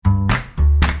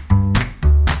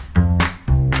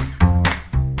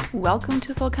Welcome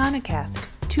to Solcanicast,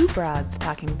 two broads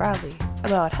talking broadly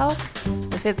about health,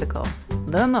 the physical,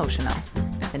 the emotional,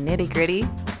 the nitty-gritty,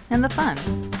 and the fun.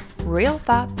 Real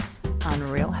thoughts on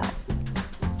real health.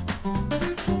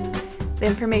 The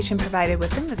information provided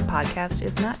within this podcast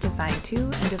is not designed to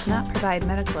and does not provide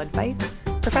medical advice,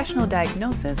 professional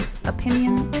diagnosis,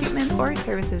 opinion, treatment, or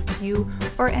services to you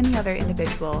or any other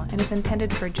individual and is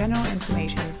intended for general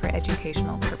information for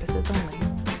educational purposes only.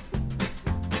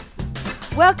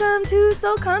 Welcome to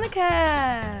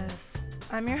Solcanicast.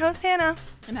 I'm your host, Hannah.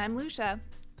 And I'm Lucia.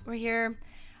 We're here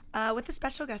with a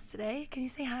special guest today. Can you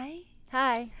say hi?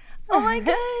 Hi. Oh my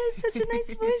God, such a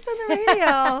nice voice on the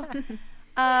radio.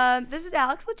 This is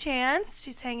Alex LaChance.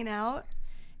 She's hanging out.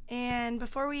 And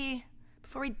before we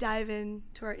dive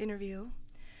into our interview,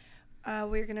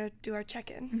 we're going to do our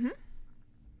check-in. Mm-hmm.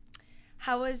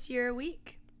 How was your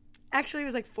week? Actually, it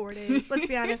was like 4 days. Let's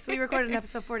be honest. We recorded an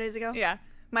episode 4 days ago. Yeah.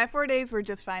 My 4 days were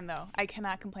just fine, though. I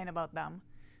cannot complain about them.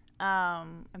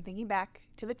 I'm thinking back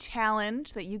to the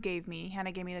challenge that you gave me.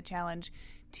 Hannah gave me the challenge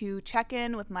to check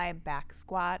in with my back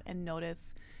squat and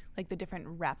notice like the different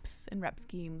reps and rep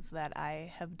schemes that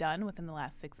I have done within the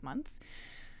last 6 months.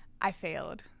 I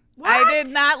failed. What? I did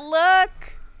not look.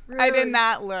 Rude. I did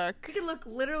not look. You can look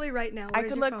literally right now. I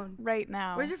Where's could your look phone? right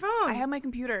now. Where's your phone? I have my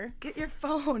computer. Get your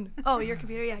phone. Oh, your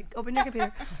computer. Yeah, open your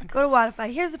computer. Go to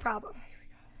Wi-Fi. Here's the problem.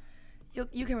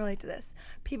 You can relate to this.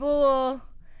 People will...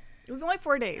 It was only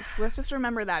 4 days. Let's just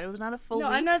remember that. It was not a full week.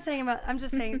 No, I'm not saying about... I'm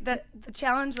just saying that the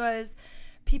challenge was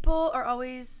people are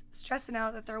always stressing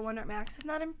out that their 1 rep max is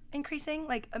not increasing,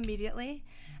 like, immediately.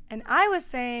 And I was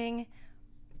saying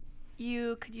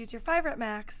you could use your 5 rep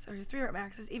max or your 3 rep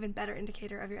max as even better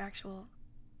indicator of your actual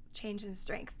change in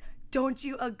strength. Don't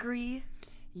you agree?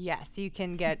 Yes, you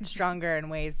can get stronger in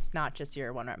ways not just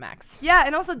your 1 rep max. Yeah,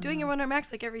 and also doing your 1 rep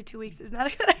max like every 2 weeks is not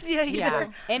a good idea either. Yeah,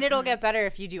 and it'll get better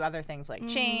if you do other things like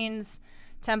chains,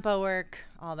 tempo work,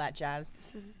 all that jazz.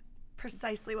 This is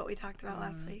precisely what we talked about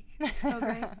last week. So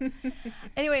great.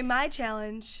 Anyway, my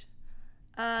challenge,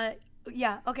 so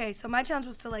my challenge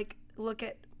was to like look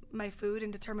at my food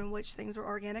and determine which things were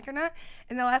organic or not.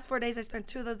 In the last 4 days, I spent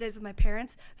 2 of those days with my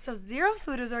parents, so 0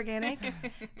 food was organic.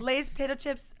 Lay's potato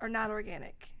chips are not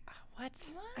organic.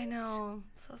 What? I know,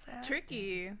 so sad.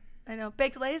 Tricky. I know.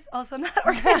 Baked Lay's also not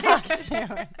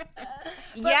organic.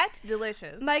 Yet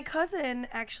delicious. My cousin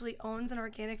actually owns an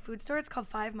organic food store. It's called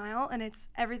 5 Mile, and it's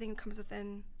everything comes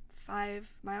within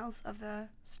 5 miles of the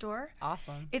store.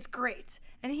 Awesome. It's great,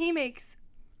 and he makes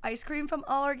ice cream from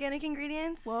all organic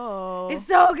ingredients. Whoa. It's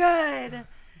so good.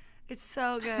 It's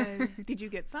so good. Did you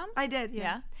get some? I did,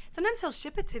 yeah. Sometimes he'll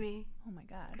ship it to me. Oh my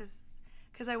God. Because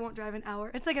I won't drive an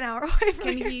hour. It's like an hour away from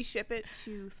Can here. he ship it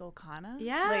to Solcana?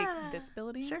 Yeah. Like this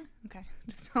building? Sure. Okay.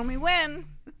 Just tell me when.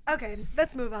 Okay,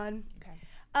 let's move on. Okay.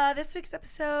 This week's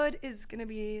episode is going to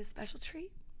be a special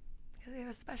treat because we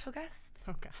have a special guest.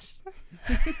 Oh, gosh.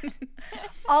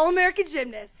 All-American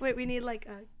gymnast. Wait, we need like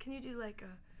a... Can you do like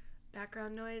a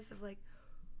background noise of like...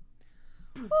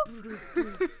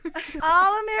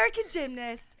 All-American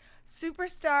gymnast,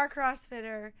 superstar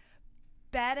CrossFitter,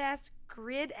 badass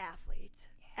grid athlete,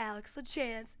 Alex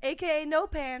LaChance, a.k.a. No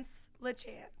Pants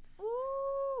LaChance.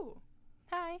 Ooh.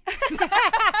 Hi.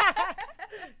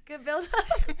 Good build up.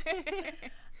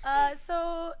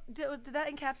 So did that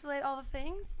encapsulate all the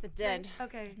things? It did.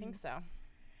 Okay. I think so.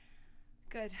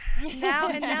 Good. Now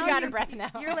You got a breath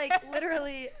now. You're like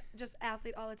literally just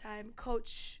athlete all the time,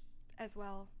 coach as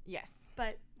well, Yes.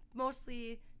 but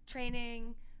mostly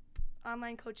training,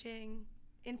 online coaching,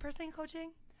 in-person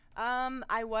coaching.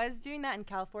 I was doing that in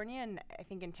California, and I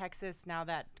think in Texas now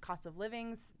that cost of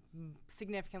living's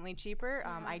significantly cheaper.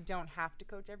 I don't have to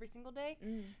coach every single day,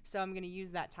 so I'm going to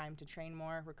use that time to train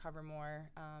more, recover more,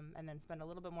 and then spend a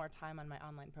little bit more time on my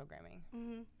online programming.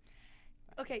 Mm-hmm.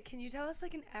 Okay, can you tell us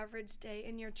like an average day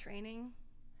in your training?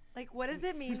 Like, what does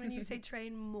it mean when you say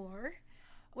train more?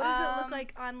 What does it look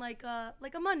like on like a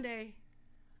Monday?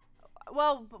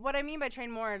 Well, what I mean by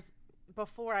train more is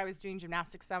before I was doing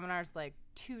gymnastics seminars like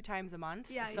 2 times a month.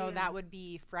 Yeah. That would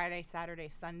be Friday, Saturday,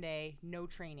 Sunday, no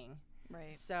training.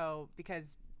 Right. So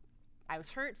because I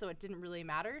was hurt, so it didn't really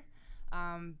matter.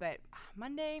 But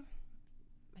Monday,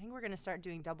 I think we're going to start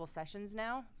doing double sessions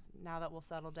now that we'll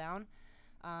settle down.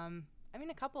 A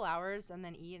couple hours and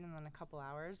then eat and then a couple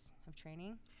hours of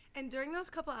training. And during those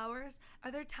couple hours,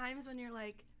 are there times when you're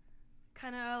like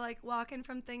kind of like walking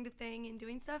from thing to thing and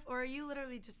doing stuff? Or are you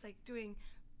literally just like doing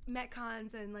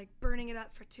Metcons and like burning it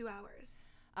up for 2 hours?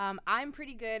 I'm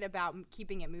pretty good about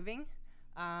keeping it moving.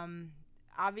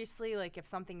 obviously, like if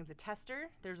something is a tester,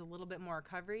 there's a little bit more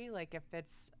recovery. Like if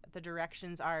it's the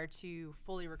directions are to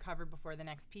fully recover before the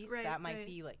next piece, Right, that might right.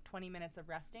 be like 20 minutes of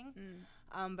resting.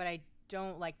 But I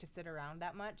don't like to sit around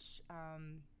that much.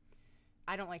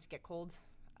 I don't like to get cold.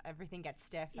 Everything gets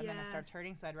stiff and then it Yeah. starts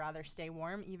hurting. So I'd rather stay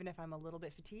warm, even if I'm a little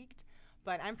bit fatigued.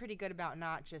 But I'm pretty good about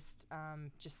not just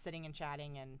sitting and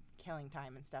chatting and killing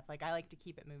time and stuff. Like I like to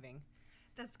keep it moving.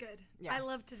 That's good. Yeah. I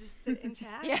love to just sit and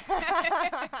chat.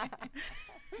 Yeah.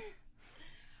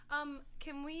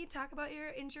 Can we talk about your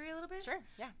injury a little bit? Sure.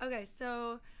 Yeah. Okay,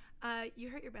 so you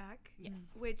hurt your back. Yes.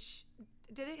 Which,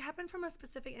 did it happen from a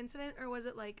specific incident, or was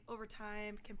it like over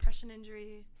time, compression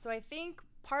injury? So I think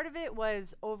part of it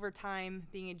was over time,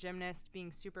 being a gymnast,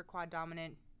 being super quad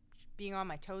dominant, being on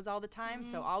my toes all the time.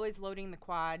 So always loading the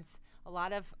quads, a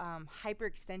lot of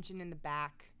hyperextension in the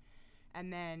back,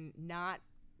 and then not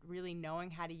really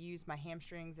knowing how to use my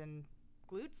hamstrings and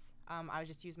glutes. I was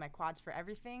just using my quads for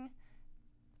everything.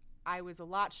 I was a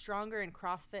lot stronger in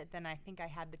CrossFit than I think I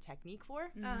had the technique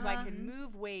for. So I could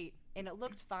move weight and it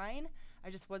looked fine. I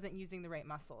just wasn't using the right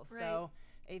muscles. Right. So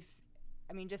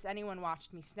just anyone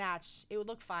watched me snatch, it would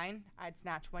look fine. I'd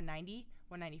snatch 190,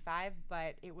 195,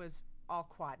 but it was all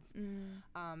quads.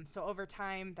 So over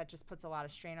time, that just puts a lot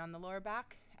of strain on the lower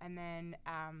back. And then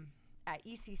at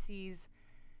ECC's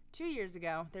 2 years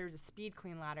ago, there was a speed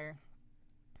clean ladder.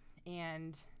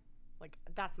 And like,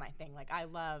 that's my thing. Like,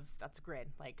 that's grid.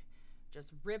 Like,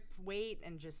 just rip weight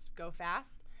and just go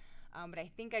fast. But I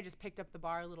think I just picked up the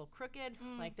bar a little crooked.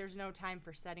 Like, there's no time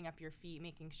for setting up your feet,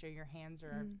 making sure your hands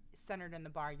are centered in the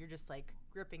bar. You're just like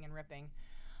gripping and ripping.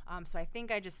 So I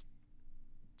think I just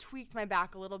tweaked my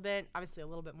back a little bit, obviously a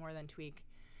little bit more than tweak.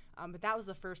 But that was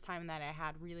the first time that I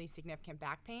had really significant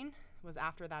back pain, was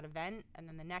after that event. And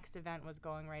then the next event was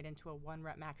going right into a 1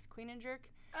 rep max clean and jerk.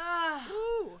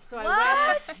 So What?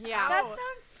 I went, yeah. That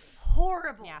sounds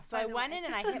horrible. Yeah, so by I the went way. in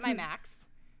and I hit my max.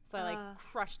 So I like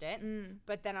crushed it.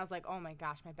 But then I was like, oh my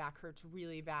gosh, my back hurts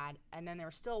really bad. And then there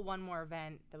was still one more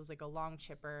event that was like a long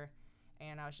chipper.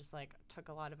 And I was just like, took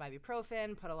a lot of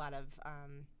ibuprofen, put a lot of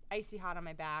icy hot on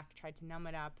my back, tried to numb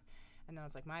it up. And then I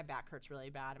was like, my back hurts really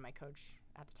bad. And my coach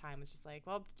at the time was just like,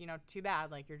 well, too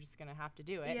bad. Like, you're just going to have to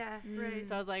do it. Yeah, right.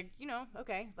 So I was like,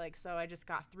 okay. Like, so I just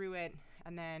got through it.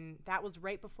 And then that was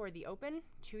right before the Open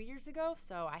 2 years ago.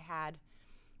 So I had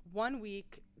 1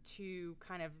 week to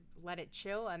kind of let it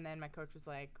chill. And then my coach was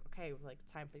like, okay, like,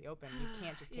 it's time for the Open. You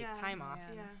can't just take time off.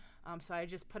 Yeah. So I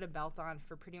just put a belt on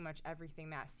for pretty much everything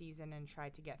that season and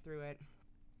tried to get through it.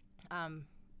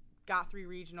 Got 3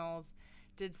 regionals,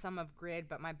 did some of grid,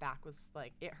 but my back was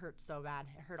like, it hurt so bad.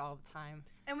 It hurt all the time.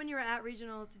 And when you were at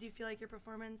regionals, did you feel like your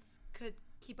performance could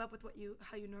keep up with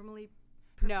how you normally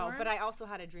perform? No, but I also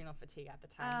had adrenal fatigue at the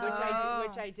time,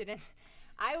 which I didn't.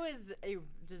 I was a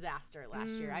disaster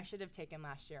last year. I should have taken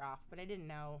last year off, but I didn't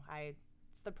know.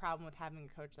 It's the problem with having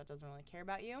a coach that doesn't really care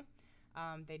about you.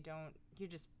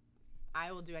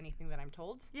 I will do anything that I'm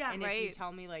told. Yeah, and right. if you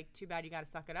tell me, like, too bad, you got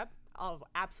to suck it up, I'll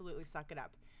absolutely suck it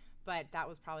up. But that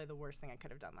was probably the worst thing I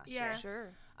could have done last year.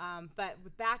 Sure. But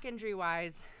with back injury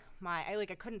wise,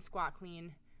 I couldn't squat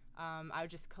clean. I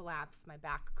would just collapse. My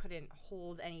back couldn't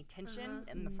hold any tension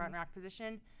in the front rack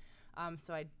position.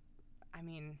 So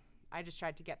I just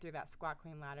tried to get through that squat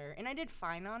clean ladder, and I did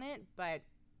fine on it, but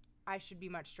I should be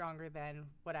much stronger than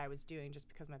what I was doing just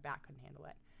because my back couldn't handle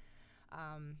it.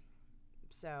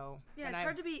 It's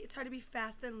hard to be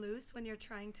fast and loose when you're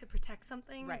trying to protect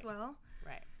something as well.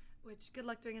 Right. Which, good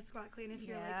luck doing a squat clean if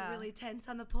you're Yeah. like really tense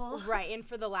on the pull. Right. And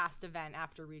for the last event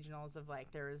after regionals of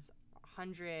like, there was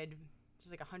 100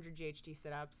 GHD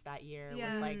sit-ups that year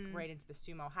Yeah. with like right into the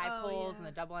sumo high pulls and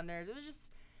the double unders. It was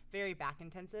just very back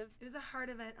intensive. It was a hard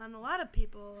event on a lot of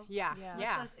people. Yeah. Yeah.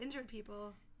 Much less injured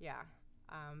people. Yeah.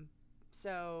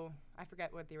 So I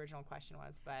forget what the original question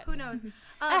was, but Who knows?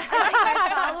 I think my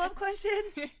follow-up question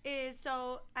is,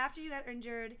 so after you got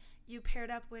injured, you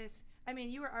paired up with,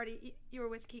 you were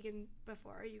with Keegan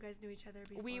before. You guys knew each other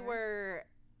before. we were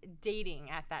dating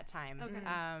at that time. Okay.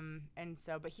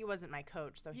 But he wasn't my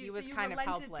coach, so he so was you kind of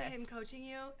relented helpless. to him coaching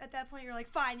you at that point. You're like,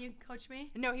 fine, you coach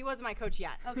me. No, he wasn't my coach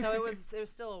yet. So it was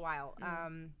still a while.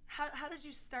 How did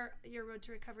you start your road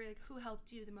to recovery? Like, who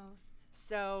helped you the most?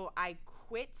 So I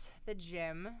quit the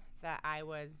gym that I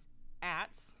was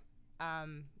at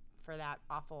for that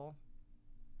awful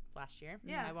last year.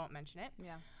 Yeah. I won't mention it.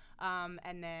 Yeah.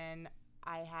 And then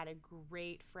I had a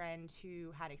great friend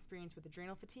who had experience with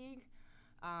adrenal fatigue.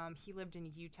 He lived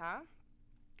in Utah,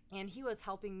 and he was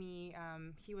helping me.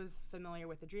 He was familiar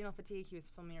with adrenal fatigue. He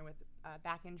was familiar with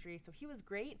back injury, so he was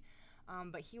great.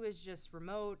 But he was just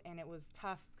remote, and it was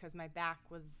tough because my back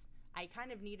was, I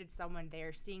kind of needed someone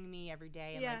there seeing me every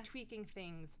day and Yeah. like tweaking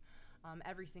things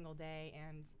every single day.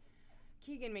 And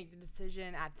Keegan made the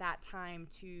decision at that time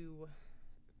to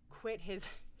quit his.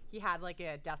 He had like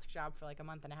a desk job for like a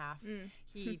month and a half.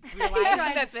 He realized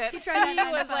That's it. He tried that he 9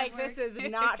 to was 5 like, work. this is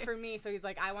not for me. So he's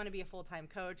like, I want to be a full-time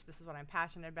coach. This is what I'm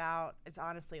passionate about. It's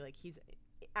honestly like he's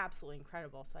absolutely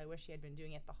incredible. So I wish he had been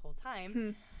doing it the whole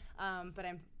time.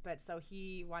 But so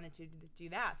he wanted to do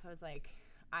that. So I was like,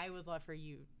 I would love for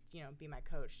you, be my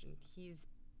coach. And he's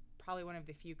probably one of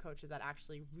the few coaches that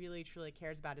actually really truly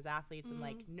cares about his athletes and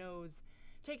like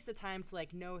takes the time to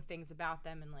like know things about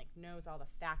them and like knows all the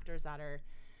factors that are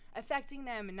affecting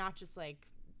them and not just like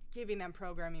giving them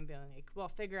programming and being like, well,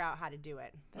 figure out how to do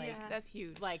it. Like, Yeah. That's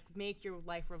huge. like make your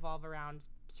life revolve around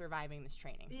surviving this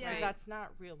training. Yeah. Because Right. that's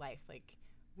not real life. Like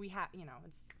we have,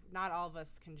 it's not all of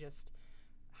us can just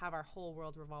have our whole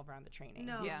world revolve around the training.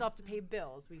 No. We Yeah. still have to pay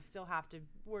bills. We still have to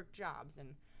work jobs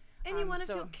and And you want to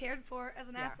so- feel cared for as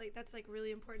an Yeah. athlete. That's like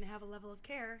really important to have a level of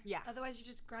care. Yeah. Otherwise, you're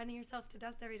just grinding yourself to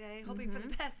dust every day, hoping for the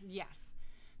best. Yes.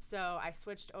 So I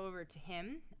switched over to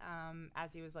him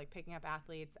as he was like picking up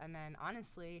athletes. And then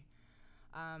honestly,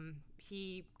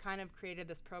 he kind of created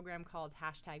this program called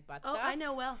 #ButtStuff. Oh, I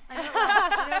know well.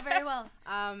 I know very well.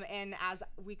 And as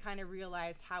we kind of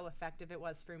realized how effective it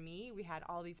was for me, we had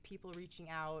all these people reaching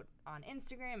out on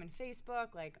Instagram and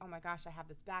Facebook, like, oh my gosh, I have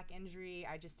this back injury.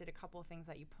 I just did a couple of things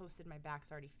that you posted. My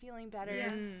back's already feeling better. Yeah.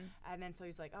 And then so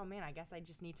he's like, oh man, I guess I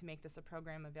just need to make this a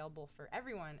program available for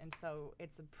everyone. And so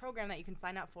it's a program that you can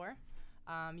sign up for.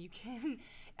 You can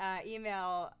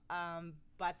email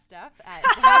buttstuff at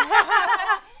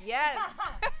Yes.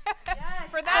 Yes.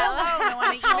 For that alone, I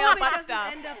want to email Hope it butt doesn't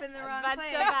stuff. end up in the wrong buttstuff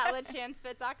place.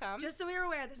 at LaChanceFit.com. Just so we're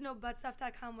aware, there's no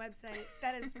buttstuff.com website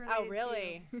that is related Oh,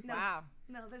 really? to you. No, Wow.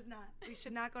 no, there's not. We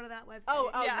should not go to that website. Oh,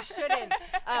 Yeah. you shouldn't.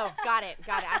 Oh, got it.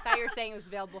 I thought you were saying it was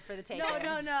available for the taking.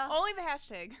 No. Only the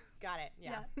hashtag. Got it.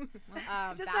 Yeah. Just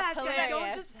the That's hashtag. hilarious.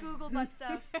 Don't just Google butt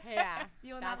stuff. Yeah.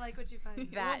 You will That's- not like what you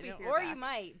find. that. be for your Or back. you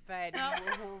might, but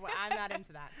I'm not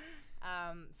into that.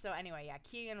 So anyway, yeah,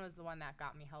 Keegan was the one that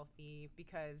got me healthy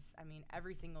because, I mean,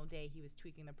 every single day he was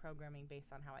tweaking the programming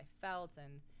based on how I felt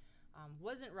and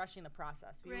wasn't rushing the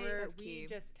process. Right. That's key. We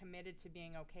just committed to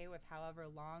being okay with however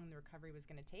long the recovery was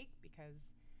going to take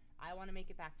because I want to make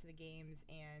it back to the games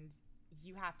and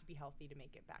you have to be healthy to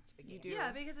make it back to the You games. do.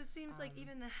 Yeah, because it seems like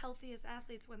even the healthiest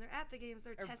athletes, when they're at the games,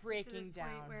 they're Are tested to breaking this down,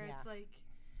 point where it's yeah. like,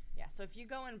 Yeah, so if you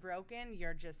go in broken,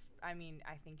 you're just, I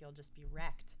think you'll just be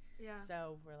wrecked. yeah.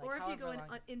 So we're like, Or if you go however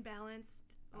in long-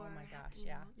 imbalanced, Oh or my gosh, you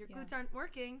yeah. know, your Yeah. glutes aren't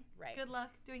working. Right. Good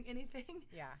luck doing anything.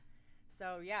 Yeah.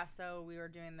 So we were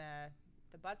doing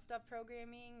the butt stuff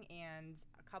programming and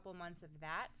a couple months of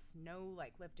that, no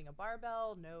like lifting a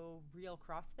barbell, no real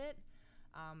CrossFit.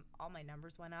 All my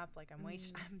numbers went up. Like I'm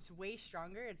way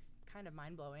stronger. It's kind of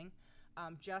mind blowing.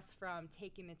 Just from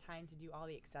taking the time to do all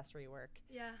the accessory work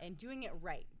Yeah. and doing it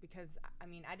right because I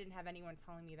mean I didn't have anyone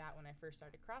telling me that when I first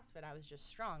started CrossFit. I was just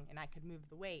strong and I could move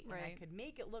the weight and I Right. could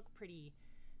make it look pretty,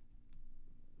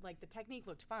 like the technique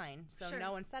looked fine, so Sure.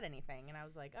 no one said anything and I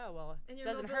was like, oh well, And it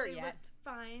your doesn't hurt mobility yet. looked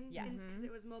fine. Yes. Because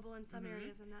it was mobile in some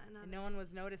areas and not in others. And no one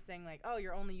was noticing like, oh,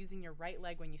 you're only using your right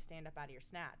leg when you stand up out of your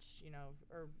snatch,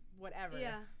 or whatever.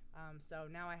 Yeah. So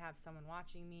now I have someone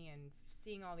watching me and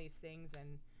seeing all these things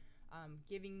and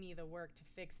giving me the work to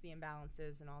fix the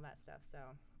imbalances and all that stuff. So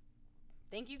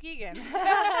thank you, Keegan.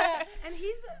 And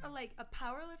he's like a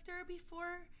power lifter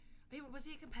before. Was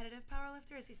he a competitive power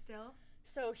lifter? Is he still?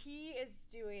 So he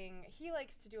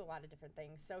likes to do a lot of different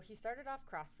things. So he started off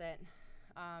CrossFit,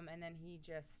 and then he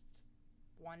just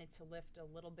wanted to lift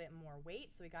a little bit more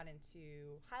weight. So he got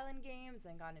into Highland Games,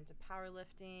 then got into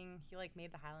powerlifting. He like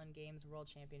made the Highland Games World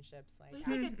Championships. Like He's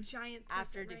like a giant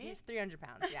person, right? he's 300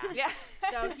 pounds. Yeah. Yeah.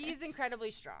 So he's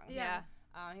incredibly strong. Yeah.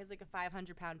 He has like a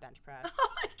 500-pound bench press, Oh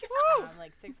my gosh.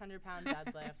 like 600-pound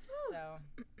deadlift. So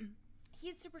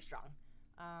he's super strong.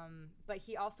 But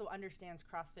he also understands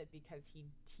CrossFit because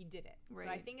he did it. So I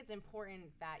Right. think it's important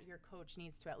that your coach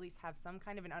needs to at least have some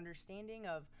kind of an understanding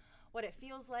of what it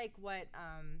feels like, what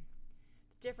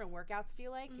different workouts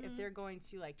feel like. If they're going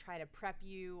to like try to prep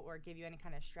you or give you any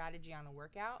kind of strategy on a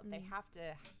workout, they have to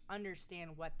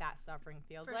understand what that suffering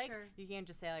feels For like. sure. You can't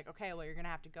just say like, okay, well, you're gonna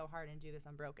have to go hard and do this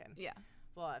unbroken. Yeah.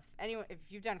 Well, if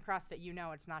you've done CrossFit, you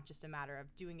know it's not just a matter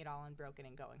of doing it all unbroken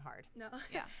and going hard. No.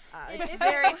 Yeah. It's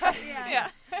very Yeah.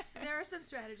 Yeah. There are some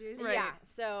strategies. Right. Yeah,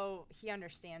 so he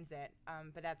understands it,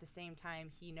 but at the same time,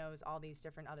 he knows all these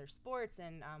different other sports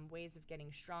and ways of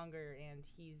getting stronger, and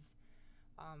he's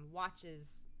watches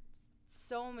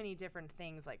so many different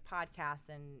things like podcasts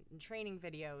and training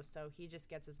videos, so he just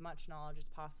gets as much knowledge as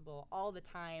possible all the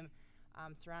time.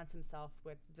 surrounds himself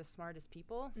with the smartest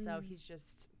people. So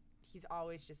he's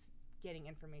always just getting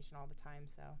information all the time.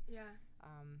 So Yeah.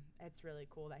 it's really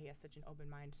cool that he has such an open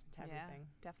mind to everything.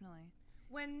 Yeah, definitely.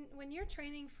 When you're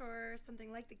training for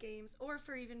something like the games or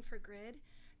for even for grid,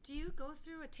 do you go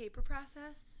through a taper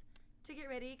process to get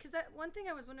ready? Because that one thing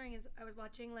I was wondering is I was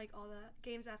watching like all the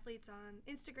games athletes on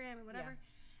Instagram and whatever,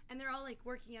 and they're all like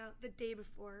working out the day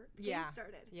before the game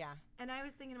started. Yeah. And I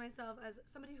was thinking to myself, as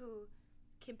somebody who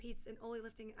competes in only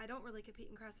lifting, I don't really compete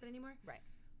in CrossFit anymore. Right.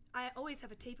 I always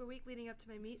have a taper week leading up to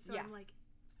my meet, so I'm like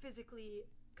physically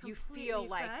You completely feel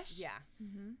like, fresh.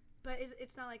 But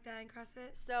it's not like that in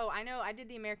CrossFit? So I know I did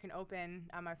the American Open.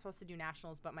 I was supposed to do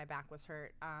nationals, but my back was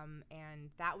hurt. And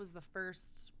that was the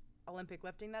first Olympic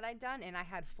lifting that I'd done, and I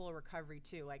had full recovery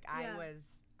too. Like I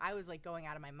was like going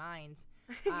out of my mind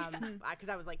because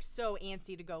I was like so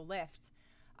antsy to go lift.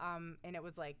 And it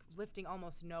was like lifting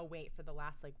almost no weight for the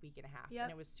last like week and a half. And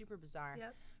it was super bizarre.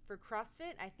 For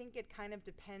CrossFit, I think it kind of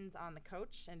depends on the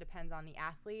coach and depends on the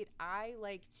athlete. I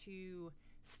like to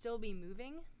still be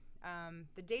moving.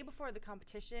 The day before the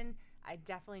competition, I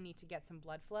definitely need to get some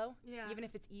blood flow, even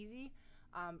if it's easy,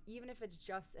 even if it's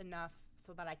just enough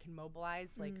so that I can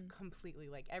mobilize like completely,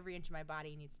 like every inch of my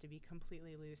body needs to be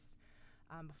completely loose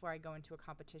before I go into a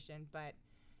competition. But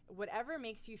whatever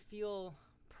makes you feel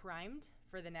primed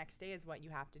for the next day is what you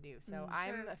have to do. So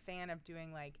I'm a fan of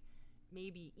doing like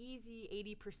maybe easy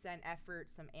 80%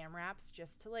 effort, some AMRAPs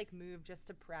just to like move, just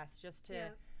to press, just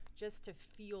to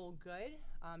feel good.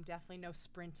 Definitely no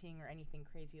sprinting or anything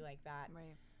crazy like that.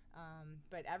 Right.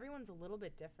 But everyone's a little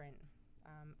bit different.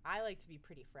 I like to be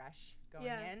pretty fresh going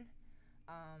in.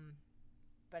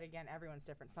 But again, everyone's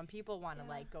different. Some people want to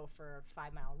like go for a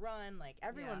 5-mile run. Like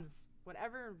everyone's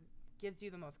whatever gives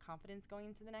you the most confidence going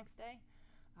into the next day.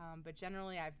 But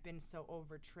generally, I've been so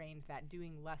overtrained that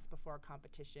doing less before a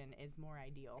competition is more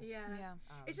ideal.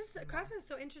 It's just CrossFit is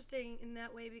so interesting in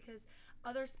that way because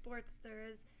other sports there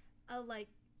is a like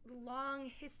long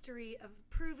history of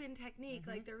proven technique.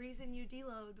 Like the reason you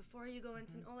deload before you go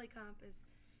into an Oli comp is,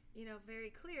 very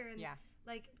clear. And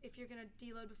like if you're gonna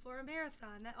deload before a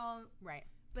marathon, that all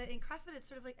But in CrossFit, it's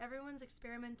sort of like everyone's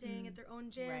experimenting at their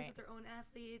own gyms with their own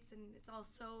athletes, and it's all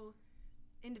so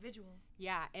individual.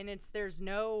 Yeah, and there's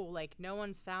no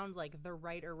one's found like the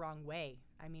right or wrong way.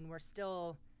 I mean,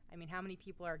 how many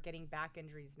people are getting back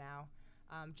injuries now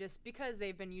just because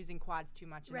they've been using quads too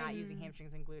much and not using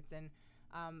hamstrings and glutes? And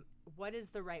what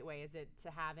is the right way? Is it to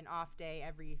have an off day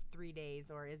every 3 days,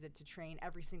 or is it to train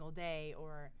every single day?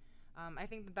 Or I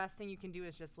think the best thing you can do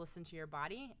is just listen to your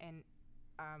body. And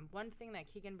one thing that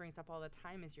Keegan brings up all the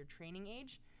time is your training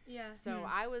age. So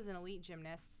I was an elite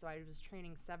gymnast, so I was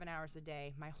training 7 hours a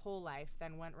day my whole life,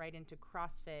 then went right into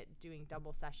CrossFit doing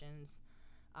double sessions,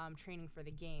 training for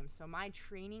the game. So my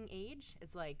training age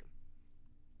is like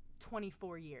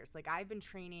 24 years. Like I've been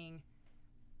training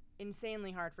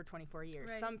insanely hard for 24 years.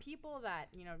 Some people that,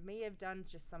 may have done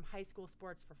just some high school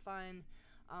sports for fun,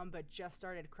 but just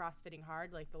started CrossFitting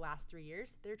hard like the last 3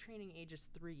 years, their training age is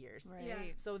 3 years.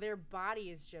 So their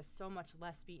body is just so much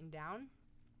less beaten down.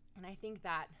 And I think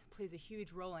that plays a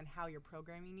huge role in how your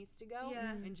programming needs to go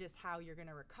and just how you're going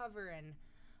to recover. And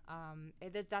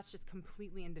that's just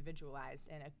completely individualized.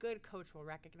 And a good coach will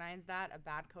recognize that. A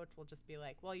bad coach will just be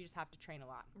like, well, you just have to train a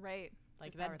lot. Right.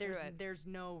 Like there's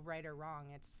no right or wrong.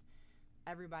 It's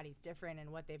everybody's different,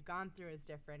 and what they've gone through is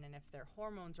different. And if their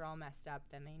hormones are all messed up,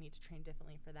 then they need to train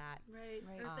differently for that. Right.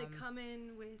 Or if they come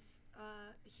in with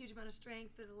a huge amount of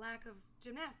strength but a lack of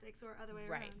gymnastics or other way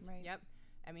around. Right. Yep.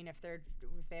 I mean, if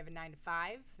they have a 9 to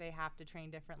 5, they have to train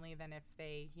differently than if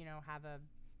they, have a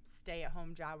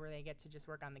stay-at-home job where they get to just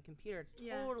work on the computer. It's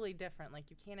totally different. Like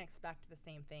you can't expect the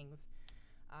same things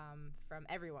from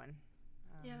everyone.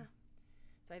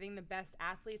 So I think the best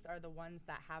athletes are the ones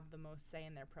that have the most say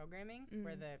in their programming,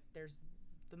 where there's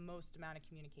the most amount of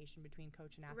communication between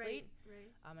coach and athlete.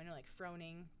 Right. I know like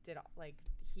Froning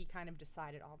he kind of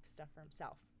decided all the stuff for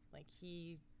himself. Like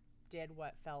he did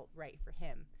what felt right for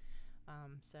him.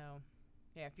 So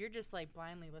if you're just like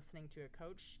blindly listening to a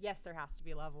coach, yes, there has to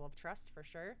be a level of trust for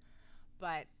sure.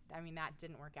 But I mean, that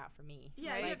didn't work out for me.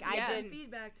 Yeah, you have to get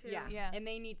feedback too. Yeah, and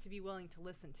they need to be willing to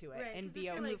listen to it and be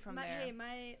able from there. Hey,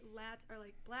 my lats are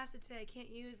like blasted today. I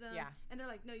can't use them. Yeah, and they're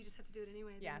like, no, you just have to do it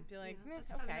anyway. Yeah, be like, that's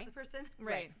probably not the person.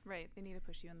 Right. They need to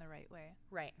push you in the right way.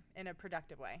 Right, in a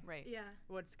productive way. Right. Yeah.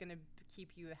 What's going to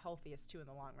keep you the healthiest too in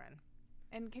the long run.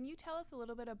 And can you tell us a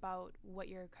little bit about what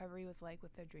your recovery was like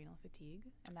with adrenal fatigue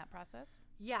and that process?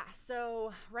 Yeah,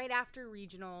 so right after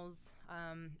regionals,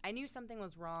 I knew something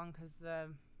was wrong because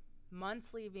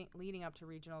months leading up to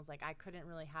regionals, like I couldn't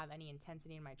really have any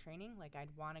intensity in my training. Like I'd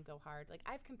want to go hard. Like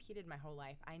I've competed my whole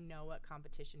life. I know what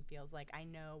competition feels like. I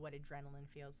know what adrenaline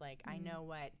feels like. I know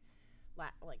what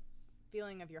like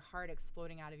feeling of your heart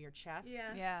exploding out of your chest.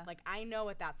 Yeah. Like I know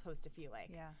what that's supposed to feel like.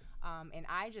 Yeah. And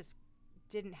I just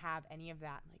didn't have any of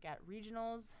that. Like at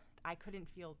regionals, I couldn't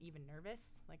feel even nervous.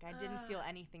 Like I didn't feel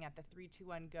anything at the 3, 2,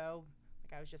 1 go.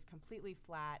 Like I was just completely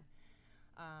flat.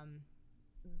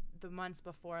 The months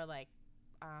before, like,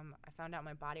 I found out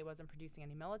my body wasn't producing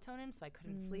any melatonin, so I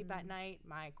couldn't sleep at night.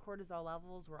 My cortisol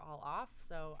levels were all off,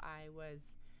 so I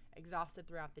was exhausted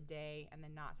throughout the day and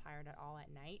then not tired at all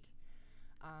at night.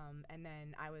 And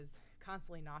then I was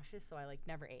constantly nauseous, so I, like,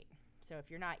 never ate. So if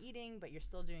you're not eating, but you're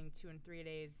still doing 2 and 3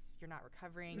 days, you're not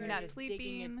recovering. You're not just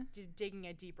sleeping. Digging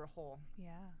a deeper hole.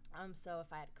 Yeah. So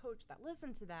if I had a coach that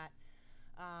listened to that,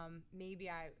 maybe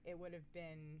it would have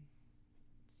been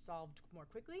solved more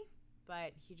quickly,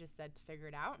 but he just said to figure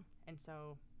it out. And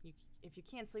so if you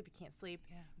can't sleep, you can't sleep.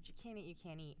 Yeah. If you can't eat, you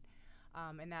can't eat.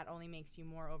 And that only makes you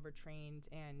more overtrained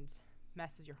and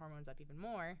messes your hormones up even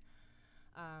more.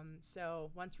 So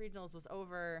once regionals was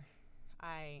over,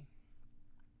 I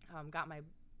got my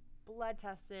blood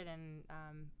tested and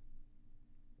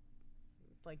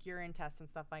like urine tests and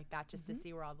stuff like that, just to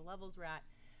see where all the levels were at.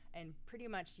 And pretty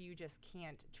much you just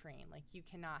can't train. Like you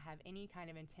cannot have any kind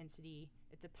of intensity.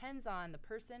 It depends on the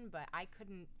person, but I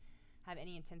couldn't have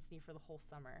any intensity for the whole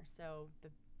summer. So the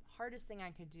hardest thing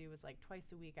I could do was like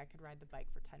twice a week I could ride the bike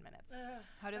for 10 minutes.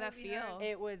 How did that feel?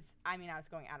 It was, I mean, I was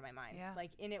going out of my mind. Yeah.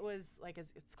 Like, and it was like,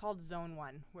 it's called zone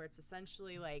 1, where it's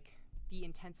essentially like the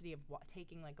intensity of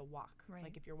taking like a walk. Right.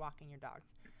 Like if you're walking your dogs.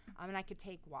 And I could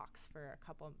take walks for a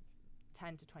couple,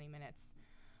 10 to 20 minutes.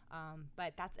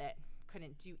 But that's it.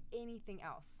 Couldn't do anything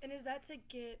else. And is that to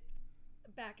get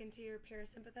back into your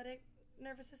parasympathetic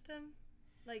nervous system?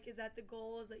 Like, is that the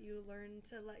goal, is that you learn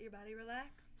to let your body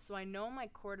relax? So I know my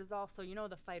cortisol, so you know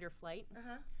the fight or flight?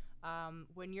 Uh-huh.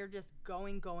 When you're just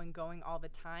going all the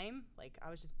time, like I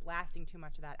was just blasting too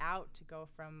much of that out to go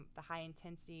from the high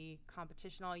intensity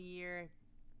competition all year,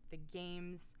 the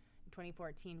games in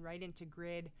 2014, right into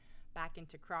grid, back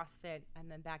into CrossFit, and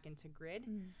then back into grid.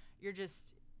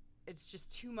 It's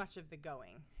just too much of the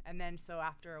going. And then so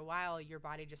after a while, your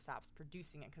body just stops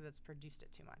producing it because it's produced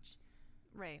it too much.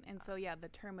 Right. And so, yeah, the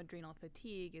term adrenal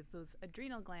fatigue is those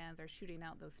adrenal glands are shooting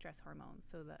out those stress hormones.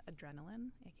 So the adrenaline,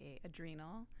 aka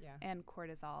adrenal, and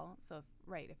cortisol. So,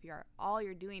 if all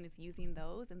you're doing is using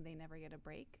those and they never get a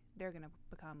break, they're going to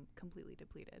become completely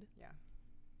depleted. Yeah.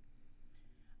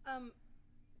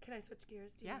 Can I switch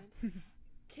gears? Do you Yeah. mind?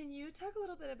 Can you talk a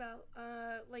little bit about,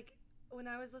 like, when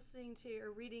I was listening to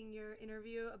or reading your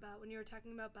interview about when you were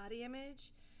talking about body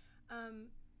image,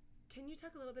 can you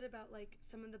talk a little bit about like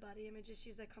some of the body image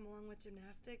issues that come along with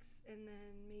gymnastics, and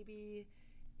then maybe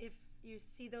if you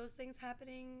see those things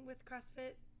happening with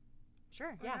CrossFit?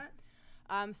 Sure. Or Yeah.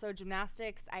 not? So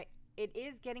gymnastics, it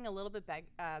is getting a little bit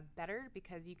better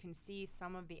because you can see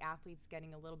some of the athletes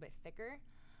getting a little bit thicker,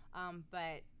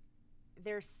 but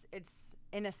it's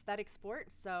an aesthetic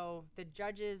sport, so the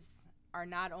judges are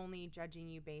not only judging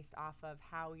you based off of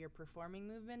how you're performing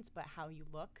movements, but how you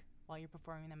look while you're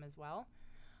performing them as well.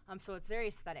 So it's very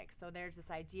aesthetic. So there's this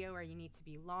idea where you need to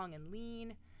be long and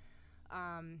lean.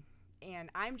 And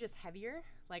I'm just heavier.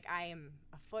 Like I am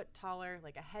a foot taller,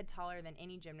 like a head taller than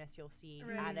any gymnast you'll see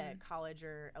at a college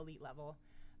or elite level.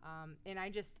 And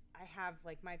I have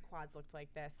like my quads looked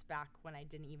like this back when I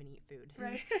didn't even eat food.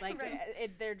 Right. Like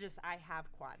I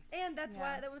have quads. And that's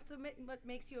what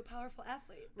makes you a powerful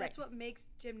athlete. That's what makes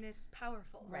gymnasts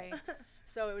powerful. Right.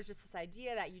 So it was just this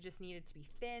idea that you just needed to be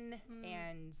thin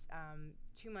and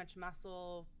too much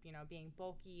muscle, being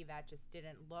bulky, that just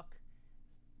didn't look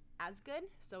as good.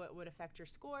 So it would affect your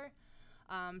score.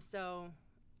 So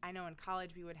I know in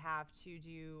college we would have to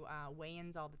do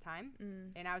weigh-ins all the time,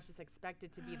 and I was just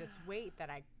expected to be this weight that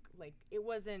it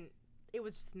was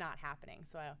just not happening.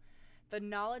 So the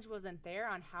knowledge wasn't there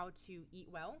on how to eat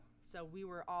well. So we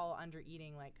were all under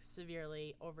eating, like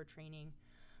severely overtraining,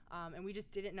 and we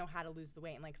just didn't know how to lose the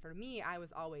weight. And like for me, I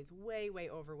was always way, way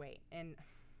overweight, and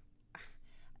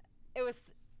I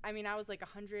was like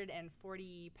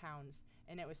 140 pounds,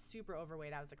 and it was super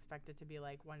overweight. I was expected to be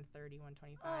like 130,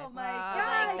 125. Oh my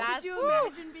God! Like, could you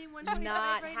imagine being 125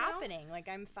 not right happening. Like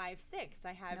I'm 5'6".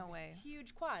 I have No way.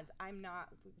 huge quads. I'm not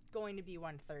going to be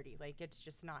 130. Like it's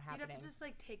just not happening. You'd have to just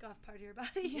like take off part of your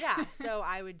body. Yeah. So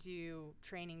I would do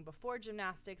training before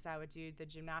gymnastics. I would do the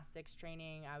gymnastics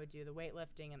training. I would do the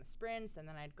weightlifting and the sprints, and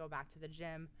then I'd go back to the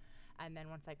gym. And then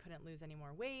once I couldn't lose any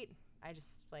more weight, I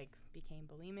just like became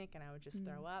bulimic, and I would just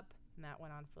throw up, and that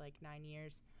went on for like 9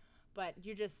 years. but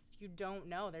you don't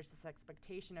know. There's this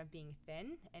expectation of being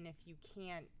thin, and if you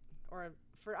can't, or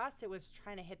for us, it was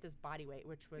trying to hit this body weight,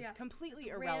 which was completely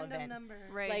it's a irrelevant. Random number.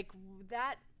 Right. Like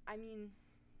that, I mean,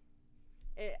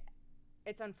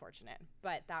 it's unfortunate,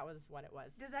 but that was what it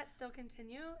was. Does that still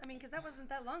continue? I mean, because that wasn't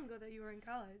that long ago that you were in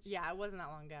college. Yeah, it wasn't that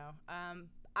long ago.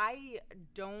 I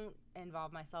don't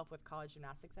involve myself with college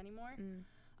gymnastics anymore.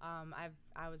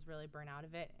 I was really burnt out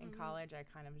of it in college. I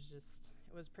kind of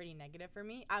it was pretty negative for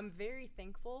me. I'm very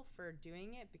thankful for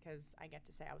doing it because I get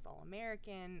to say I was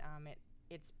All-American.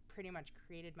 It's pretty much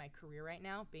created my career right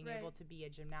now, being able to be a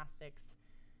gymnastics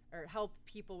or help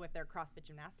people with their CrossFit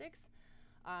gymnastics.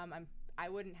 I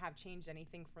wouldn't have changed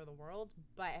anything for the world,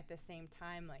 but at the same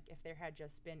time, like if there had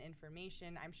just been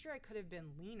information, I'm sure I could have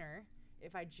been leaner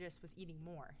if I just was eating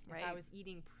more, if I was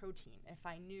eating protein, if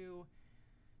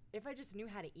I just knew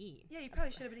how to eat. Yeah, you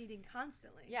probably should have been eating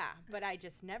constantly. Yeah, but I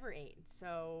just never ate.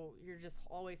 So you're just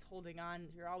always holding on.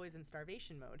 You're always in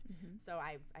starvation mode. So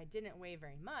I didn't weigh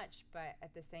very much, but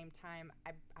at the same time,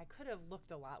 I could have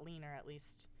looked a lot leaner, at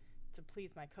least to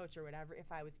please my coach or whatever,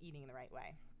 if I was eating the right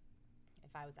way,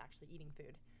 if I was actually eating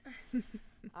food.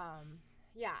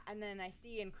 Yeah, and then I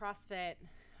see in CrossFit,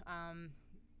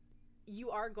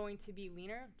 you are going to be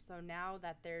leaner. So now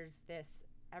that there's this,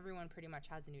 everyone pretty much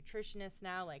has a nutritionist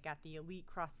now, like at the elite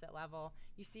CrossFit level.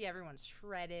 You see everyone's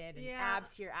shredded and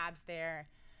abs here, abs there.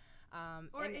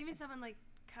 Or even someone like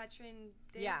Katrin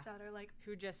Daystadter, like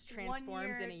who just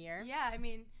transforms in a year. Yeah, I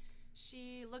mean,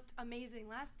 she looked amazing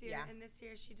last year, and this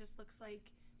year she just looks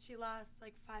like she lost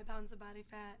like 5 pounds of body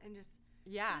fat and just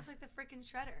she looks like the freaking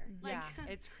shredder. Like,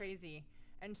 it's crazy.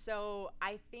 And so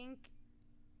I think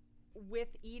with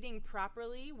eating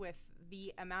properly, with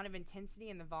the amount of intensity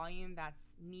and the volume that's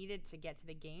needed to get to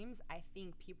the games, I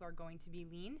think people are going to be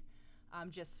lean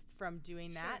just from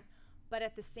doing that. But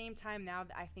at the same time, now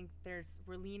I think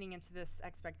we're leaning into this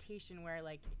expectation where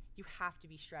like you have to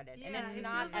be shredded, and it's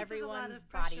not everyone's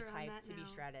body type to be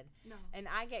shredded. No. And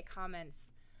I get comments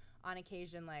on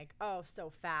occasion like, "Oh, so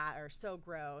fat" or "so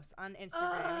gross" on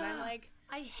Instagram, and I'm like,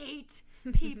 I hate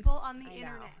people on the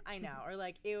internet. I know. Or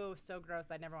like, ew, so gross.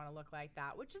 I'd never want to look like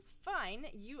that, which is fine.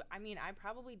 I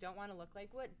probably don't want to look like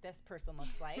what this person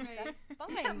looks like. That's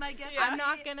fine. Yeah, my guess I'm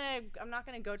not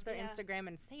gonna go to their Instagram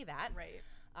and say that. Right.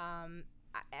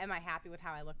 Am I happy with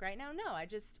how I look right now? No,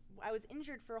 I was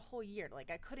injured for a whole year.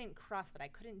 Like I couldn't CrossFit. I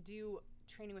couldn't do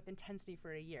training with intensity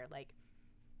for a year. Like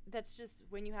that's just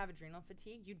when you have adrenal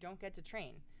fatigue, you don't get to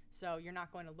train. So you're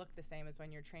not going to look the same as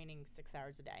when you're training 6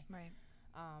 hours a day. Right.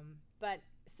 But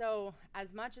so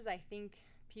as much as I think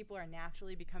people are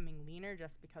naturally becoming leaner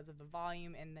just because of the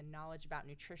volume and the knowledge about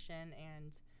nutrition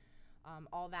and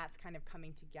all that's kind of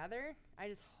coming together, I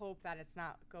just hope that it's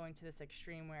not going to this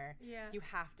extreme where you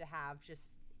have to have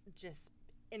just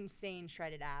insane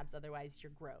shredded abs, otherwise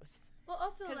you're gross. Well,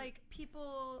 also, like,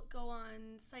 people go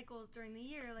on cycles during the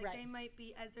year. Like, they might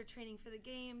be, as they're training for the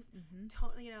games,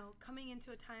 coming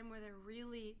into a time where they're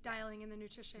really dialing in the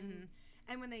nutrition.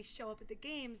 And when they show up at the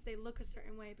games, they look a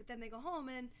certain way. But then they go home,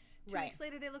 and 2 weeks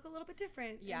later, they look a little bit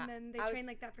different. Yeah. And then they train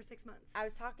like that for 6 months. I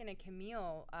was talking to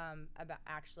Camille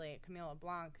Camille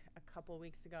LeBlanc, a couple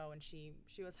weeks ago, and she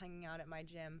was hanging out at my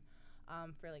gym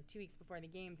for like 2 weeks before the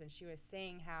games. And she was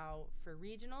saying how for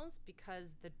regionals,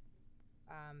 because the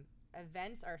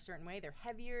events are a certain way, they're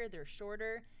heavier, they're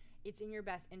shorter, it's in your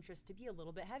best interest to be a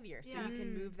little bit heavier so you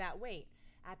can move that weight.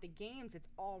 At the games, it's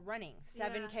all running,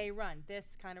 7K run,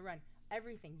 this kind of run,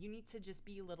 everything. You need to just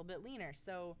be a little bit leaner.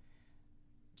 So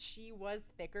she was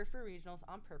thicker for regionals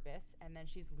on purpose, and then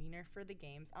she's leaner for the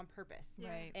games on purpose.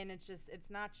 Right. And it's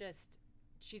not just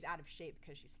she's out of shape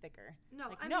because she's thicker. No,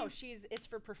 it's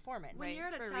for performance. When you're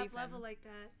at a for top reason. level like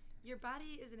that, your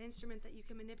body is an instrument that you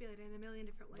can manipulate in a million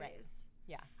different ways. Right.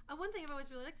 Yeah. One thing I've always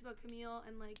really liked about Camille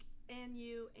and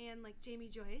you and like Jamie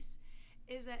Joyce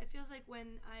is that it feels like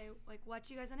when I like watch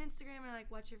you guys on Instagram or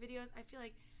like watch your videos, I feel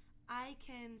like I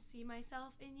can see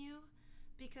myself in you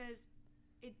because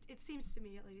it seems to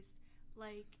me at least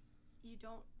like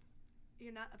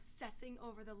you're not obsessing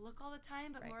over the look all the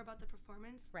time, but more about the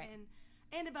performance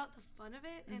and about the fun of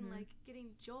it and like getting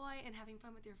joy and having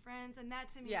fun with your friends, and that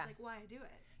to me is like why I do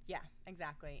it. Yeah,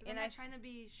 exactly. And I'm not trying to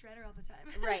be shredder all the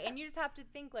time. Right, and you just have to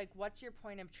think, like, what's your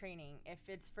point of training? If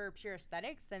it's for pure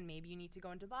aesthetics, then maybe you need to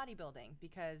go into bodybuilding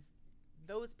because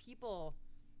those people,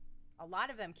 a lot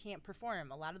of them can't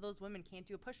perform. A lot of those women can't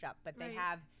do a push-up, but they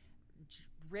have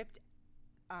ripped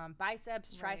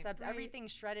biceps, triceps, everything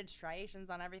shredded, striations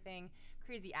on everything,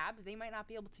 crazy abs. They might not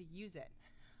be able to use it.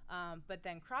 But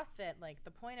then CrossFit, like,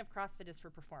 the point of CrossFit is for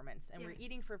performance, and we're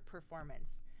eating for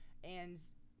performance. And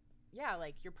yeah,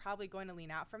 like you're probably going to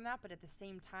lean out from that, but at the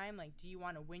same time, like, do you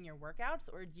want to win your workouts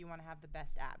or do you want to have the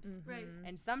best abs? Right.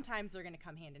 And sometimes they're going to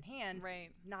come hand in hand. Right.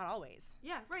 Not always.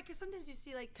 Yeah, right. Because sometimes you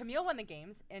see like Camille won the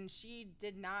games and she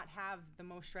did not have the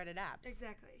most shredded abs.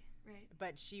 exactly right.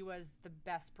 But she was the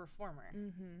best performer.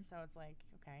 So it's like,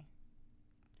 okay,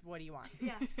 what do you want?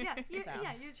 Yeah, So.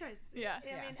 yeah, your choice. Yeah.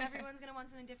 I mean, everyone's gonna want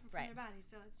something different from Right. their body,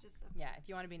 so it's just Yeah, if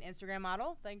you want to be an Instagram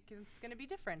model, like it's going to be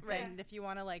different Right. than if you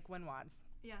want to like win WODs.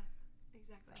 yeah,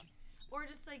 exactly. Or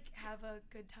just like have a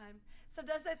good time.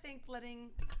 Sometimes I think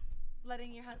letting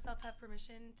yourself have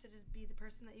permission to just be the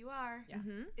person that you are Yeah.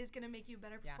 is gonna make you a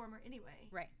better Yeah. performer anyway.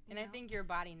 Right. You And I know? think your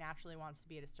body naturally wants to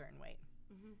be at a certain weight.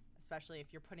 Mhm. Especially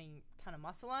if you're putting a ton of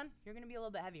muscle on, you're going to be a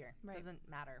little bit heavier. Right. Doesn't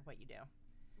matter what you do.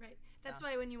 Right. That's So.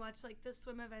 why when you watch like the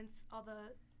swim events, all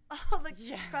the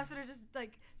Yeah. CrossFitters just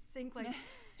like sink like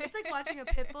it's like watching a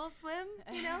pit bull swim,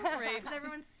 you know? Right. Because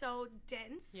everyone's so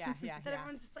dense. Yeah, yeah, That yeah.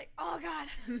 everyone's just like, oh god.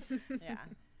 Yeah.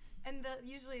 And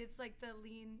usually it's like the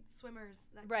lean swimmers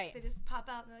that Right. they just pop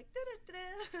out and they're like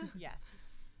da-da-da-da. Yes.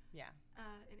 Yeah.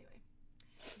 Anyway,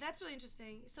 that's really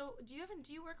interesting. So do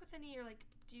you work with any, or like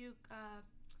do you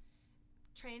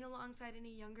train alongside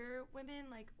any younger women,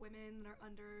 like women that are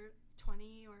under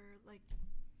 20 or like?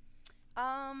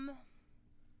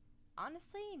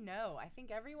 Honestly, no. I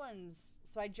think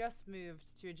so I just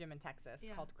moved to a gym in Texas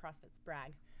Yeah. called CrossFit's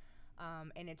Bragg.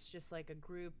 And it's just like a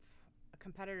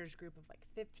competitors group of like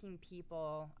 15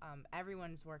 people.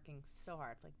 Everyone's working so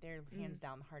hard. Like they're hands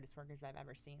down the hardest workers I've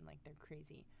ever seen. Like they're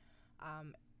crazy.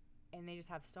 And they just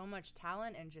have so much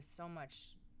talent and just so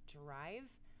much drive.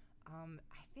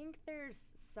 I think there's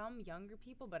some younger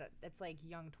people, but it's like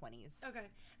young 20s. Okay.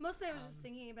 Mostly I was just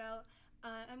thinking about,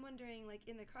 I'm wondering like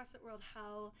in the CrossFit world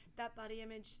how that body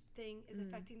image thing is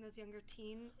affecting those younger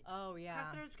teen Oh, yeah.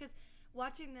 CrossFitters, because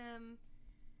watching them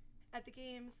at the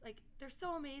games, like they're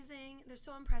so amazing, they're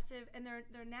so impressive, and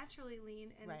they're naturally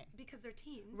lean, and Right. because they're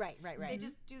teens, Right. they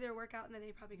just do their workout and then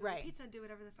they probably go Right. to pizza and do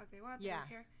whatever the fuck they want. They Yeah. don't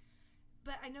care.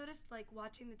 But I noticed like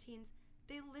watching the teens,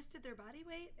 they listed their body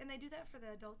weight, and they do that for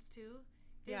the adults too.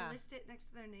 They Yeah. list it next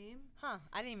to their name. Huh.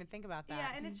 I didn't even think about that.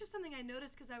 Yeah, and it's just something I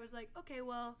noticed because I was like, okay,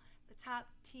 well, the top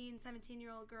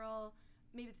 17-year-old girl,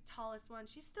 maybe the tallest one,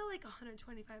 she's still like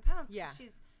 125 pounds. 'cause Yeah.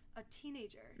 she's a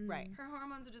teenager. Right. Her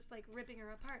hormones are just like ripping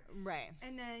her apart. Right.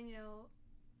 And then, you know,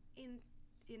 in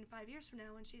 5 years from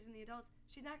now when she's in the adults,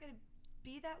 she's not going to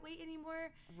be that weight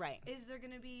anymore. Right. Is there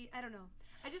going to be, I don't know.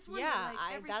 I just wonder, Yeah,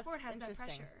 like, every that's sport has that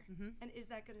interesting. pressure. Mhm. And is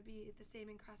that going to be the same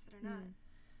in CrossFit or not?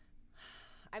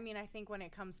 I mean, I think when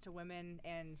it comes to women,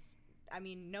 and I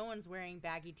mean, no one's wearing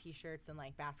baggy T-shirts and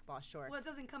like basketball shorts. Well, it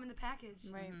doesn't come in the package.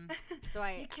 Right. So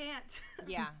You can't.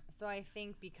 yeah. So I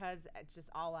think because it's just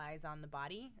all eyes on the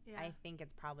body, Yeah. I think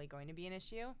it's probably going to be an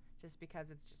issue, just because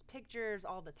it's just pictures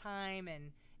all the time,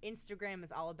 and Instagram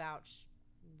is all about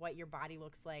what your body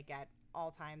looks like at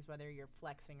all times, whether you're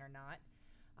flexing or not.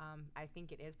 I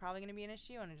think it is probably going to be an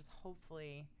issue, and just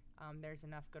hopefully there's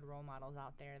enough good role models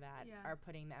out there that Yeah. are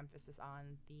putting the emphasis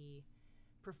on the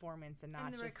performance and not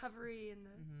And the just recovery and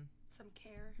the some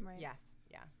care. Right. Yes,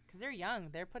 yeah, because they're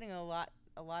young. They're putting a lot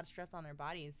of stress on their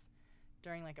bodies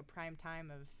during like a prime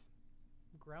time of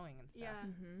growing and stuff.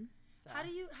 Yeah. So. How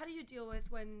do you deal with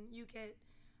when you get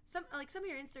some of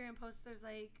your Instagram posts? There's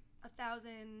like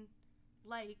 1,000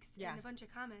 likes Yeah. and a bunch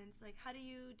of comments. Like, how do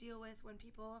you deal with when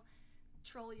people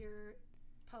troll your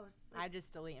posts? I Like,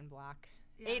 just delete and block.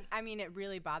 Yeah. It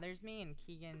really bothers me, and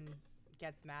Keegan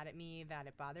gets mad at me that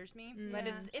it bothers me. But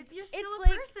Yeah. it's You're still a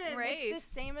like, person. Right. It's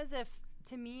the same as if,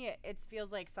 to me, it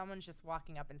feels like someone's just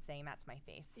walking up and saying that's my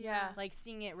face. Yeah. Like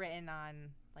seeing it written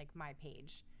on like my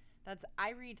page. I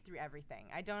read through everything.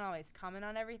 I don't always comment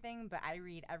on everything, but I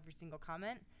read every single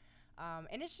comment.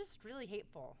 And it's just really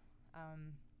hateful.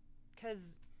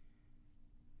 'Cause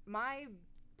my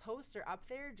posts are up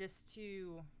there just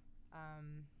to,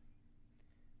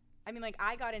 I mean, like,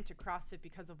 I got into CrossFit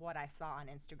because of what I saw on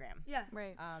Instagram. Yeah.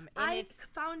 Right. And I it's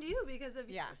found you because of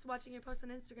Yeah. watching your post on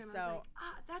Instagram. I was So-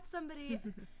 like, that's somebody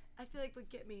I feel like would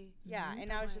get me. yeah,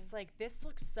 and I was just like, this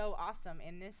looks so awesome,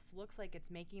 and this looks like it's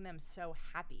making them so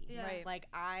happy. Yeah. Right. Like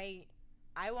I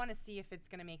want to see if it's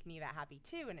gonna make me that happy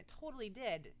too, and it totally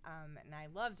did. And I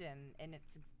loved it, and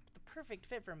it's the perfect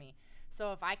fit for me.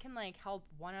 So if I can like help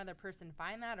one other person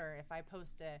find that, or if I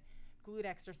post a glute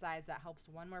exercise that helps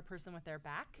one more person with their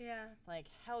back, Yeah. like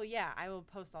hell yeah, I will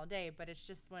post all day. But it's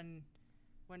just when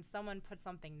someone puts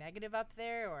something negative up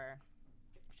there, or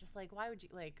it's just like, why would you,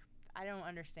 like, I don't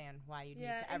understand why you'd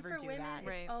Yeah. need to And ever for do women, that. it's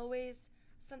Right. always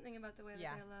something about the way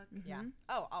Yeah. that they look. Yeah.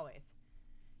 Oh, always.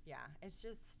 Yeah. It's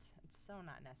so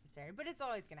not necessary. But it's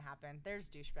always going to happen. There's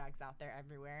douchebags out there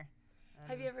everywhere.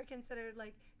 Have you ever considered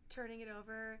like turning it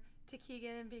over to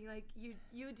Keegan and being like, you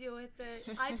deal with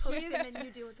I post it and then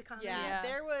you deal with the comments. Yeah.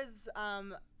 There was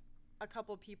a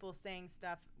couple people saying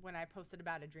stuff when I posted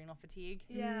about adrenal fatigue.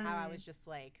 Yeah. How I was just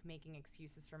like making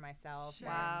excuses for myself. Sure.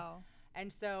 Wow.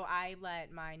 And so I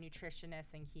let my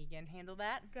nutritionist and Keegan handle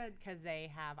that. Good. Because they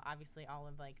have obviously all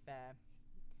of like the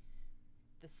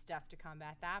stuff to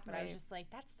combat that. But I was just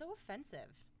like, that's so offensive.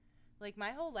 Like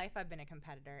my whole life I've been a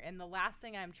competitor, and the last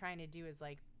thing I'm trying to do is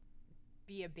like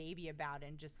be a baby about it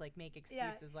and just like make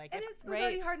excuses. Like, and it was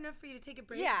already hard enough for you to take a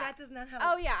break. Yeah. That does not help.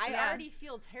 Oh yeah, I already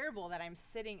feel terrible that I'm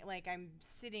sitting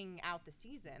out the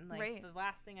season. Like the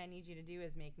last thing I need you to do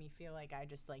is make me feel like I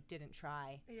just like didn't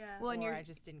try. Yeah. Well, and or I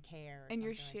just didn't care. And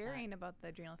you're something sharing like about the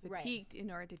adrenal fatigue in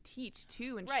order to teach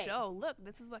too and Right. show. Look,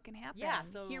 this is what can happen. Yeah,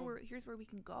 so here's where we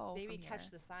can go. maybe from catch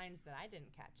here. the signs that I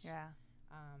didn't catch. Yeah.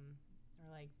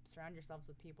 Or like surround yourselves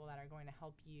with people that are going to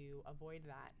help you avoid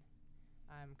that.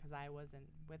 Because I wasn't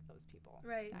with those people.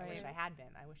 Right. I wish I had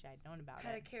been. I wish I had known about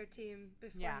Had it. a care team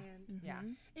beforehand. Yeah.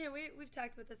 You know, we've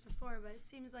talked about this before, but it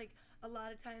seems like a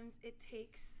lot of times it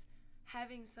takes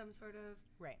having some sort of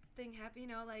thing happen. You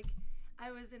know, like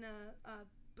I was in a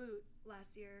boot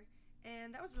last year,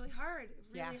 and that was really hard,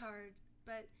 hard.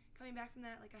 But coming back from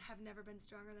that, like I have never been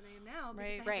stronger than I am now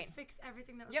because I had to fix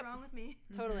everything that was wrong with me.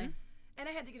 Totally. And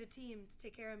I had to get a team to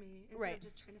take care of me instead of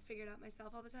just trying to figure it out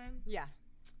myself all the time. Yeah.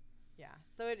 Yeah.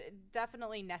 So it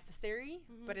definitely necessary,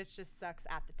 but it just sucks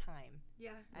at the time.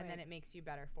 Yeah. And then it makes you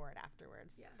better for it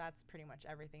afterwards. Yeah. That's pretty much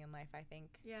everything in life, I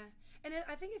think. Yeah. And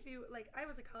I think if you, like, I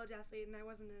was a college athlete and I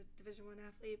wasn't a Division I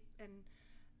athlete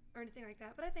or anything like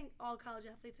that, but I think all college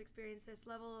athletes experience this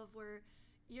level of where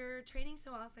you're training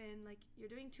so often, like you're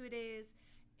doing 2-a-days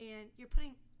and you're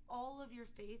putting all of your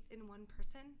faith in one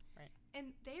person. Right.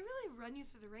 And they really run you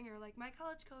through the ringer. Like my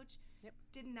college coach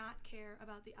did not care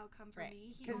about the outcome for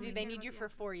me. Because they need you for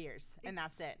 4 years, and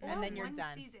that's it. And then you're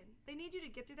done. Season. They need you to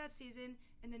get through that season,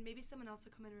 and then maybe someone else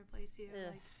will come in and replace you.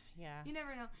 Like, you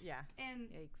never know. Yeah. And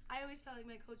Yikes. I always felt like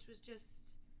my coach was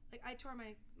just, like I tore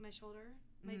my shoulder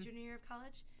my junior year of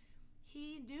college.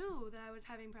 He knew that I was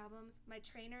having problems. My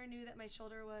trainer knew that my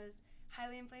shoulder was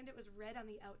highly inflamed. It was red on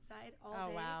the outside all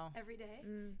day, every day,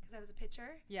 because I was a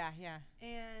pitcher. Yeah.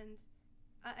 And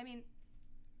I mean,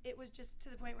 it was just to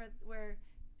the point where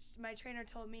my trainer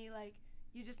told me, like,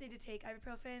 you just need to take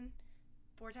ibuprofen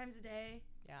 4 times a day.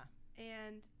 Yeah.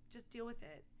 And just deal with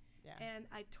it. Yeah. And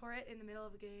I tore it in the middle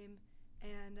of a game,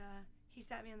 and he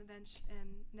sat me on the bench and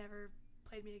never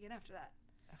played me again after that.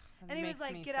 And he was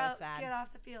like, "Get out, get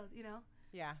off the field," you know.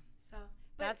 Yeah. So,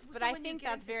 but I think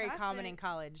that's very common in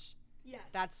college. Yes.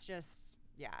 That's just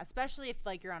especially if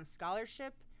like you're on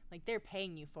scholarship, like they're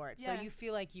paying you for it, so you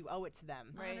feel like you owe it to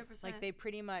them. Right. 100%. Like they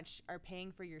pretty much are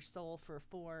paying for your soul for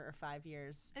 4 or 5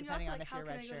 years, and depending you're also on like, if how you're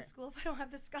can red I go to shirt. school if I don't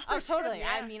have the scholarship? Oh, totally.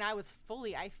 Yeah. I mean, I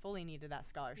fully needed that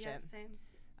scholarship. Yeah, same.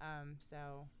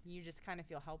 So you just kind of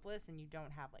feel helpless, and you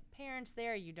don't have like parents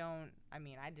there. You don't. I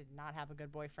mean, I did not have a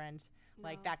good boyfriend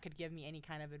like that could give me any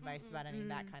kind of advice about any of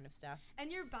that kind of stuff.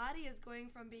 And your body is going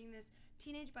from being this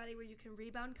teenage body where you can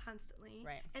rebound constantly,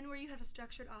 and where you have a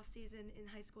structured off season in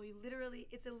high school. You literally,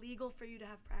 it's illegal for you to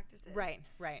have practices. Right.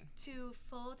 To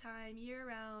full time, year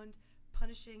round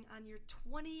punishing on your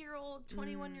 20-year-old,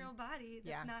 21-year-old body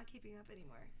that's not keeping up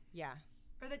anymore. Yeah.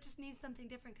 Or that just needs something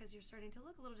different because you're starting to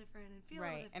look a little different and feel a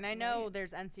little different. And I know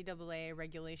there's NCAA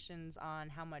regulations on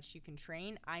how much you can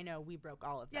train. I know we broke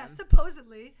all of them. Yeah,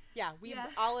 supposedly. Yeah,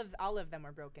 all of them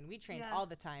were broken. We trained all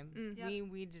the time.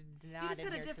 We did not. You just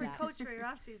had a different to coach for your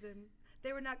off season.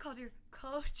 They were not called your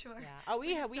coach or. Yeah. Oh,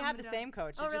 we had the same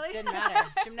coach. Oh, it just really? didn't matter.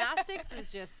 Gymnastics is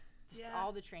just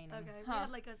all the training. Okay, we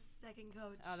had like a second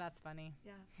coach. Oh, that's funny.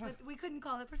 Yeah, but we couldn't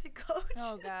call that person coach.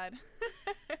 Oh God.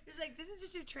 It's like, this is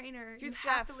just your trainer. Here's you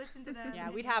have Jeff. to listen to them. Yeah,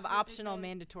 and we'd do what have they optional say.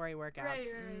 mandatory workouts. Right,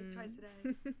 twice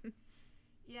a day.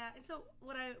 Yeah, and so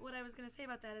what I was gonna say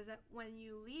about that is that when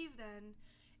you leave, then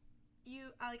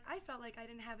I felt like I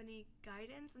didn't have any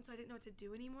guidance, and so I didn't know what to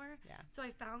do anymore. Yeah. So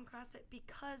I found CrossFit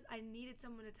because I needed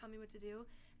someone to tell me what to do,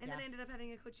 and then I ended up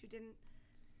having a coach who didn't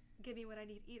give me what I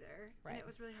need either, and it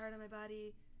was really hard on my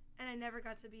body, and I never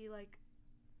got to be like.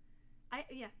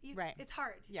 It's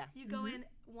hard. Yeah. You go in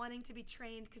wanting to be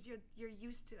trained because you're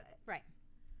used to it. Right.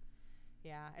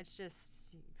 Yeah, it's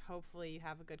just hopefully you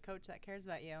have a good coach that cares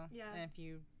about you. Yeah. And if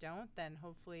you don't, then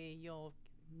hopefully you'll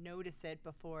notice it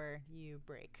before you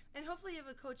break. And hopefully you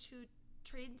have a coach who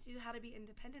trains you how to be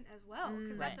independent as well,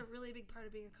 because that's a really big part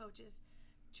of being a coach is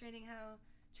training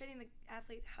the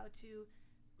athlete how to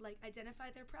like identify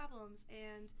their problems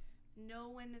and know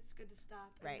when it's good to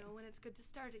stop, and Right. know when it's good to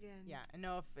start again. Yeah, and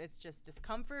know if it's just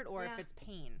discomfort or if Yeah. it's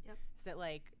pain. Yep. Is it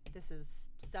like this is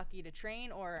sucky to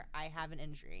train or I have an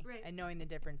injury? Right. And knowing the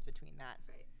difference between that.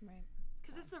 Right. Right.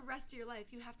 Because it's the rest of your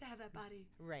life. You have to have that body.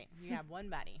 Right. You have one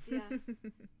body. Yeah.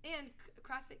 And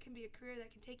CrossFit can be a career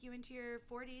that can take you into your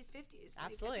 40s, 50s.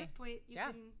 Like, Absolutely. at this point, you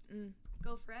Yeah. can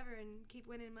go forever and keep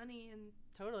winning money and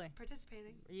Totally.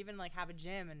 participating. Or even like have a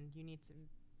gym and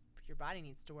your body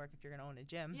needs to work if you're going to own a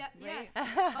gym. Yeah, Right.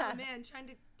 yeah. Oh, man, trying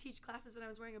to teach classes when I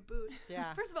was wearing a boot.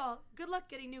 Yeah. First of all, good luck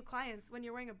getting new clients when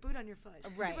you're wearing a boot on your foot.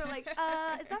 'Cause Right. People are like, is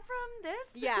that from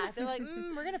this? Yeah, they're like,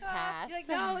 we're going to pass. You're like,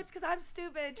 no, it's because I'm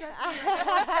stupid. Trust me. I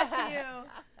won't do that to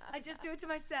you. I just do it to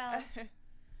myself.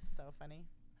 So funny.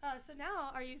 So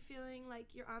now, are you feeling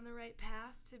like you're on the right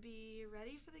path to be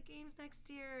ready for the games next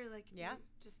year? Like, Yeah. you're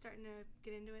just starting to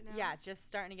get into it now? Yeah, just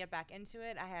starting to get back into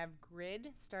it. I have grid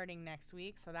starting next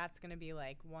week, so that's going to be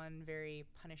like one very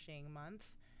punishing month.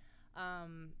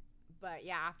 But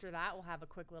yeah, after that, we'll have a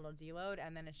quick little deload,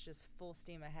 and then it's just full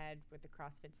steam ahead with the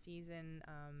CrossFit season.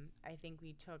 I think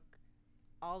we took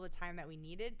all the time that we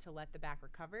needed to let the back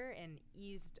recover and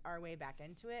eased our way back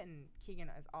into it. And Keegan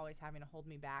is always having to hold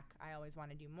me back. I always want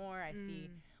to do more. I see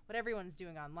what everyone's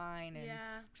doing online, and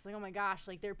Yeah. I'm just like, oh my gosh,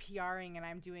 like they're PRing and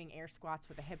I'm doing air squats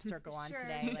with a hip circle on Sure,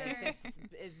 today. Like sure.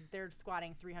 this is they're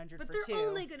squatting 300 But for they're two.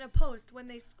 only going to post when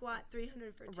they squat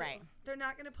 300 for 2. Right. They're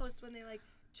not going to post when they, like,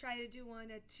 try to do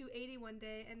one at 280 one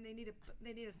day and they need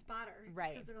a spotter.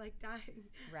 Right. Because they're, like, dying.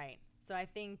 Right. So I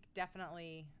think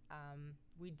definitely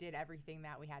we did everything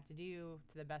that we had to do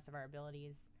to the best of our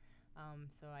abilities.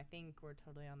 So I think we're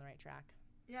totally on the right track.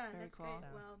 Yeah, Very that's cool. great. So-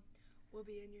 Well, we'll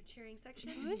be in your cheering section.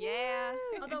 Yeah.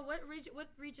 Although, what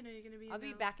region are you going to be in I'll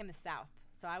be now? back in the South.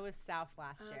 So I was South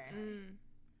last year. Okay.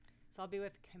 So I'll be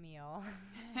with Camille.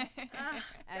 Ah,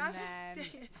 And gosh, then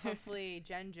dang it. hopefully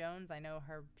Jen Jones, I know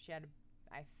her, she had,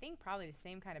 I think, probably the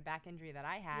same kind of back injury that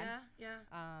I had. Yeah.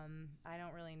 I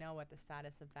don't really know what the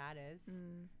status of that is.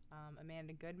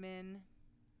 Amanda Goodman.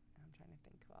 I'm trying to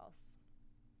think who else.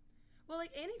 Well,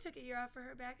 like, Annie took a year off for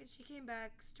her back, and she came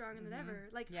back stronger than ever.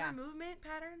 Like, Yeah. her movement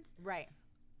patterns, Right.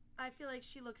 I feel like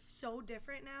she looks so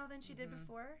different now than she did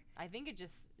before. I think it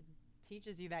just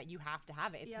teaches you that you have to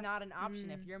have it. It's Yep. not an option.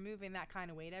 If you're moving that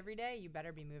kind of weight every day, you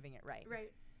better be moving it right.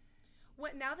 Right.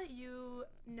 Now that you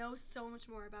know so much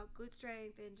more about glute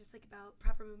strength and just, like, about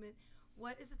proper movement,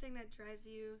 what is the thing that drives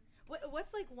you?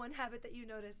 What's, like, one habit that you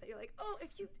notice that you're like,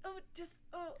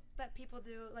 that people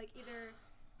do, like, either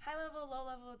high level, low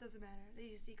level, it doesn't matter, that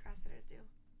you see CrossFitters do?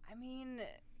 I mean,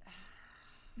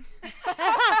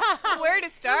 Where to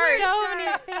start? So many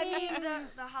I mean,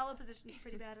 things. the hollow position is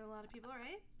pretty bad in a lot of people,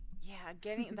 right? Yeah,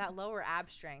 getting that lower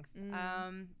ab strength.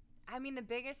 I mean, the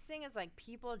biggest thing is like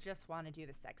people just want to do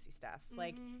the sexy stuff.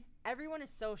 Like everyone is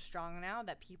so strong now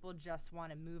that people just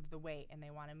want to move the weight and they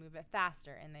want to move it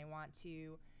faster and they want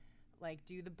to like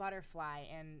do the butterfly.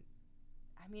 And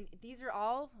I mean, these are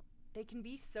all, they can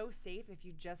be so safe if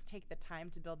you just take the time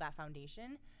to build that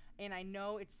foundation. And I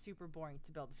know it's super boring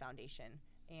to build the foundation.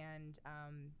 And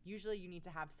usually you need to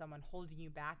have someone holding you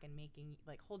back and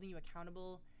holding you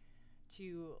accountable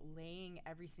to laying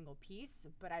every single piece.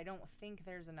 But I don't think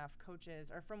there's enough coaches,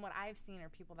 or from what I've seen or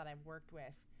people that I've worked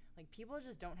with, like people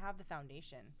just don't have the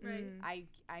foundation. Right.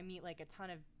 I meet like a ton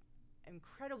of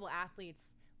incredible athletes,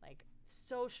 like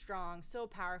so strong, so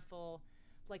powerful,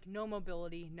 like no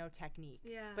mobility, no technique.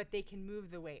 Yeah. But they can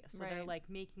move the weight. So they're Right. like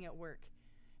making it work.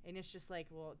 And it's just like,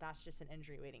 well, that's just an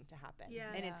injury waiting to happen.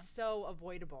 Yeah. And Yeah. it's so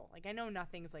avoidable. Like, I know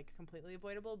nothing's like completely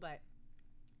avoidable, but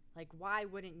like, why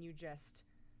wouldn't you just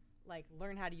like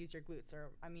learn how to use your glutes? Or,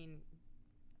 I mean,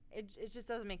 it just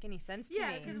doesn't make any sense to Yeah,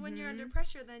 me. because when you're under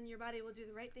pressure, then your body will do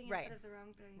the right thing Right. instead of the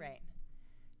wrong thing. Right.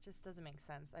 Just doesn't make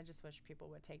sense. I just wish people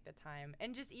would take the time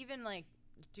and just even like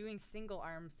doing single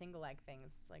arm, single leg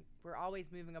things. Like, we're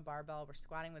always moving a barbell. We're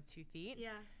squatting with 2 feet.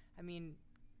 Yeah. I mean,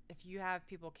 if you have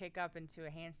people kick up into a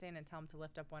handstand and tell them to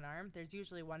lift up one arm, there's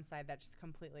usually one side that just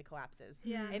completely collapses.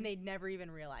 Yeah. And they never even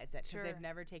realize it because Sure. they've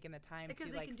never taken the time Because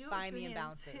to they like can do it with find 2 the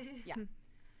hands. imbalances. Yeah.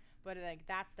 But like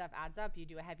that stuff adds up. You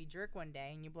do a heavy jerk one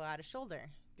day and you blow out a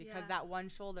shoulder because Yeah. that one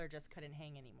shoulder just couldn't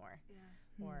hang anymore. Yeah.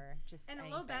 Or just And a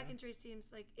low back anything. injury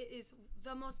seems like it is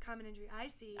the most common injury I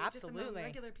see just among Absolutely.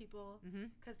 regular people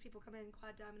because people come in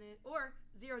quad dominant or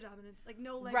zero dominance, like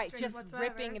no leg Right, strength just whatsoever.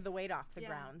 ripping the weight off the Yeah.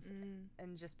 grounds.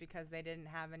 And just because they didn't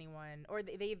have anyone, or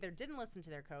they either didn't listen to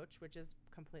their coach, which is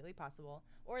completely possible,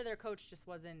 or their coach just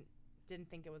didn't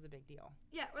think it was a big deal.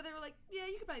 Yeah, or they were like, yeah,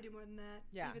 you could probably do more than that.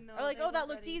 Yeah. Even though Or like, they oh, that weren't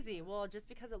looked ready. easy. Well, just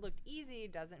because it looked easy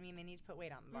doesn't mean they need to put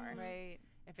weight on the bar. Right.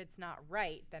 If it's not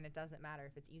right, then it doesn't matter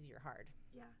if it's easy or hard.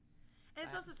 Yeah. And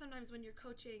it's also sometimes when you're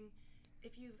coaching,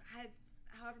 if you've had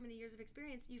however many years of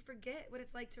experience, you forget what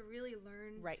it's like to really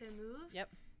learn Right. to move. Yep.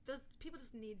 Those people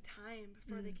just need time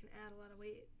before they can add a lot of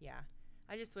weight. Yeah.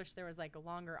 I just wish there was like a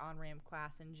longer on-ramp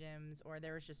class in gyms, or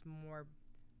there was just more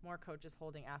coaches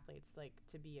holding athletes like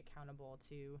to be accountable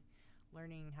to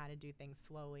learning how to do things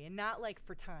slowly and not like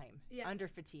for time under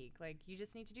fatigue. Like you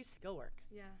just need to do skill work.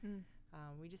 Yeah.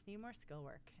 We just need more skill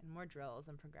work and more drills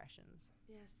and progressions.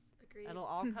 Yes, agreed. It'll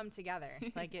all come together.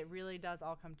 Like it really does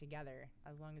all come together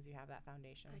as long as you have that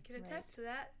foundation. I can attest to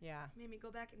that. Yeah. Made me go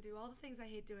back and do all the things I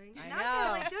hate doing. I Now I kind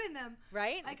know. of like doing them.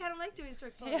 Right? I kind of like doing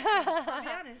strict pulls. I'll be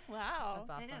honest. Wow. That's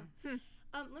I awesome.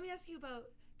 know. Let me ask you about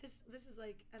this. This is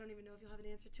like, I don't even know if you'll have an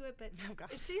answer to it, but Oh, gosh.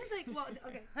 it seems like, well,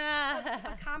 okay.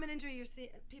 A common injury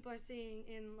people are seeing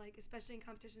in like, especially in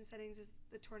competition settings, is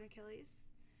the torn Achilles.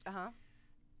 Uh-huh.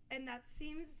 And that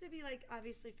seems to be like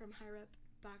obviously from high rep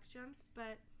box jumps,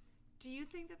 but do you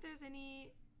think that there's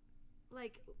any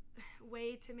like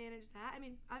way to manage that? I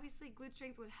mean, obviously glute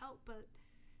strength would help, but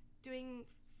doing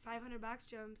 500 box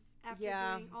jumps after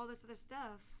doing all this other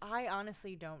stuff. I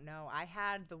honestly don't know. I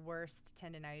had the worst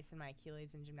tendonitis in my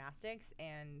Achilles in gymnastics,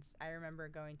 and I remember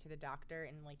going to the doctor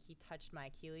and like he touched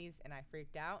my Achilles and I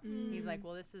freaked out. He's like,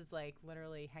 "Well, this is like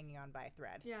literally hanging on by a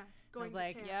thread." Yeah, I was going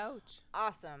like, to tear. Ouch.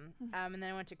 awesome. And then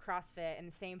I went to CrossFit, and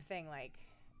the same thing. Like,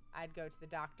 I'd go to the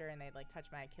doctor, and they'd like touch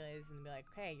my Achilles and be like,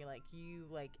 "Okay, you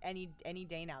like any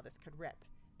day now this could rip,"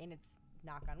 and it's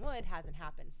knock on wood hasn't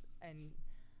happened. And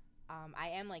I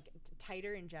am like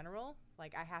tighter in general.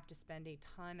 Like I have to spend a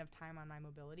ton of time on my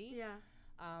mobility. Yeah.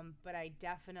 But I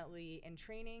definitely in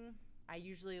training, I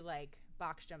usually like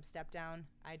box jump, step down.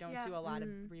 I don't do a lot of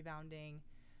rebounding.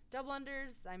 Double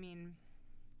unders, I mean,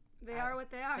 They are what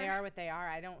they are. they are what they are.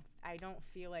 I don't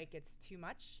feel like it's too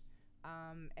much.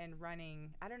 And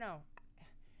running, I don't know.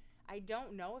 I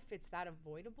don't know if it's that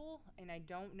avoidable, and I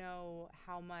don't know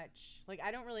how much. Like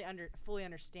I don't really fully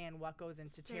understand what goes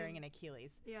into tearing an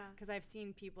Achilles. Yeah. Because I've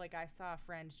seen people, like I saw a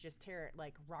friend just tear it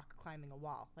like rock climbing a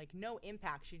wall. Like no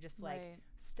impact. She just like Right.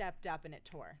 stepped up and it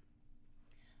tore.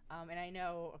 And I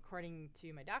know, according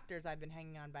to my doctors, I've been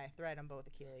hanging on by a thread on both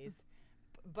Achilles.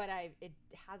 But it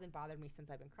hasn't bothered me since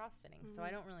I've been CrossFitting. So I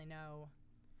don't really know.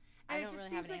 And I it don't just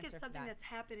really have seems an like answer it's for something that. that's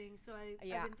happening. So I've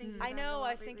Yeah, been thinking I about it a know. lot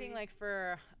I was lately. thinking like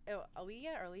for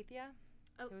Aaliyah or Alethea.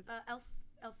 Oh, it was-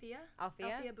 Althea? Althea?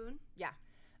 Althea Boone? Yeah.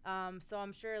 So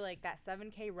I'm sure like that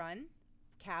 7K run,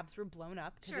 calves were blown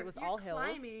up because Sure. it was you're all hills.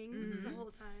 climbing the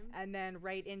whole time. And then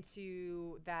right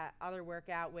into that other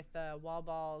workout with the wall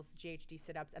balls, GHD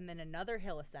sit-ups, and then another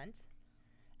hill ascent.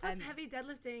 Plus and- heavy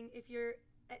deadlifting if you're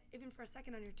even for a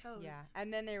second on your toes. Yeah.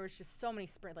 And then there was just so many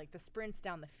the sprints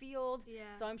down the field. Yeah.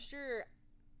 So I'm sure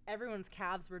everyone's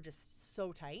calves were just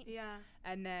so tight. Yeah.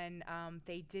 And then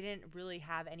they didn't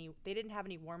have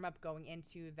any warm up going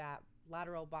into that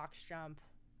lateral box jump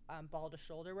ball to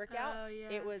shoulder workout. Oh yeah.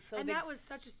 It was that was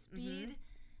such a speed.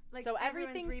 Like so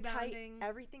everyone's everything's tight. rebounding.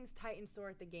 Everything's tight and sore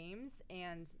at the games,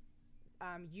 and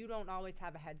you don't always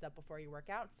have a heads up before you work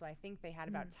out. So I think they had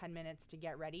about 10 minutes to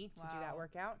get ready to do that Wow.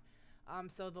 workout.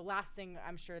 So the last thing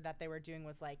I'm sure that they were doing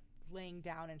was like laying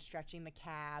down and stretching the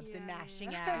calves and Yeah,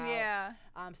 mashing yeah. out.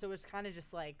 Yeah. So it was kind of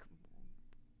just like,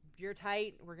 you're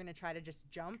tight. We're gonna try to just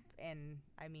jump, and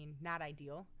I mean, not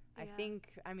ideal. I Yeah.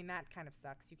 think. I mean, that kind of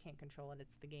sucks. You can't control it.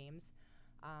 It's the games.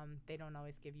 They don't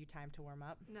always give you time to warm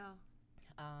up. No.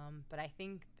 But I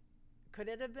think, could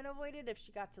it have been avoided if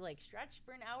she got to like stretch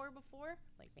for an hour before?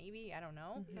 Like maybe, I don't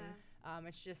know. Yeah.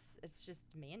 It's just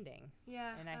demanding.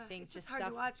 Yeah. And I think it's just just hard to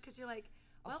stuff- watch because you're like,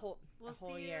 well, a we'll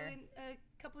whole see year. you in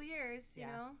a couple of years, you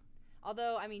Yeah. know?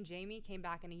 Although, I mean, Jamie came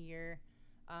back in a year.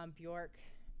 Bjork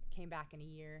came back in a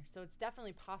year. So it's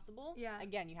definitely possible. Yeah.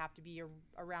 Again, you have to be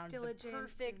around Diligent the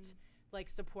perfect and- like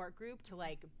support group to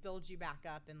like build you back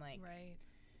up and like Right.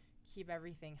 keep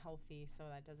everything healthy so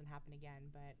that doesn't happen again.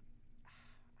 But I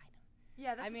know.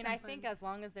 Yeah, that's I mean, some I fun. think as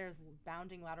long as there's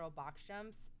bounding lateral box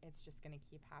jumps, it's just going to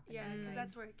keep happening. Yeah, because Like,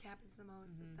 that's where it happens the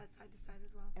most, is that side to side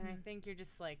as well. and I think you're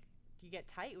just like, you get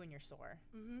tight when you're sore.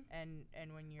 Mm-hmm.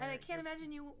 And when you're. And I can't you're-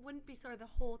 imagine you wouldn't be sore the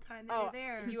whole time that Oh, you're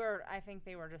there. you were. I think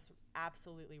they were just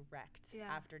absolutely wrecked Yeah.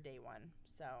 after day one.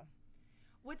 So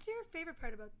What's your favorite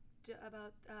part about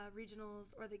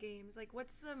regionals or the games? Like,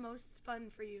 what's the most fun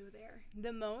for you there?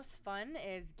 the most fun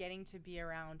is getting to be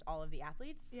around all of the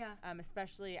athletes. Yeah.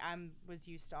 Especially was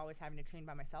used to always having to train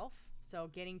by myself. So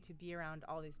getting to be around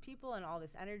all these people and all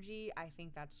this energy, I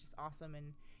think that's just awesome.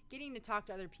 And getting to talk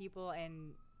to other people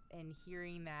and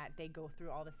hearing that they go through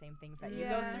all the same things that you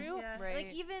Yeah, go through. yeah. Right.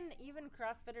 Like even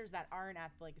CrossFitters that aren't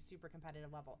at like a super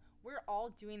competitive level, we're all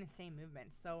doing the same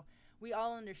movements. So we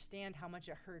all understand how much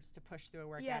it hurts to push through a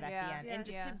workout Yes. at Yeah. the end. Yeah. And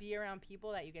just Yeah. to be around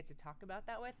people that you get to talk about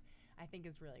that with, I think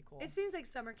is really cool. It seems like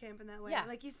summer camp in that way. Yeah.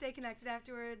 Like you stay connected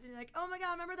afterwards, and you're like, oh my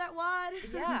god, remember that WOD?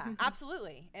 Yeah,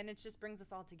 absolutely. And it just brings us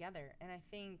all together. And I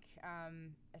think,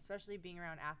 especially being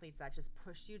around athletes that just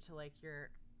push you to like your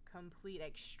complete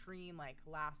extreme, like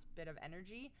last bit of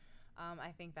energy,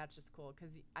 I think that's just cool. Because,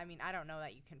 I mean, I don't know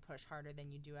that you can push harder than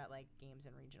you do at like games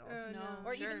and regionals. No.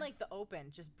 Or sure. even like the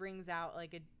open just brings out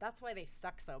like that's why they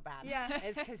suck so bad. Yeah.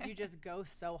 Is because you just go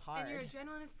so hard. And your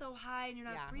adrenaline is so high, and you're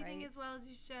not Yeah, breathing right? as well as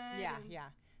you should. Yeah, and yeah.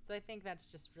 So I think that's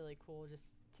just really cool,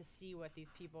 just to see what these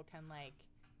people can like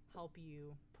help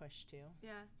you push to.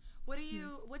 Yeah. What do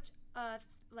you? Which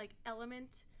like element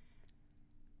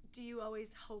do you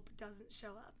always hope doesn't show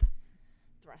up?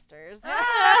 Thrusters.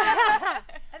 I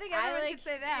think everyone like- could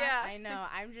say that. I know.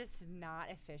 I'm just not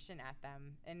efficient at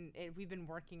them, and we've been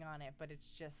working on it, but it's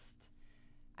just.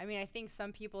 I mean, I think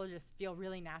some people just feel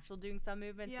really natural doing some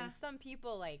movements, Yeah. and some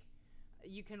people like.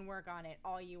 You can work on it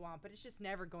all you want, but it's just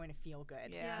never going to feel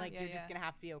good. Yeah, Like yeah, you're just yeah. gonna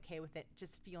have to be okay with it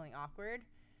just feeling awkward.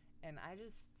 And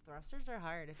thrusters are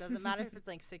hard. It doesn't matter if it's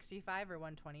like 65 or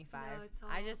 125. No, it's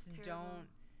I all just terrible. don't.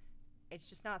 It's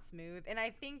just not smooth. And I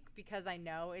think because I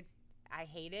know I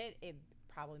hate it. It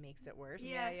probably makes it worse.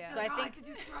 Yeah, Yeah. So So I I think have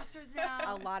to do thrusters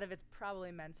now. a lot of it's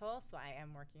probably mental. So I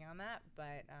am working on that.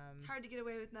 But It's hard to get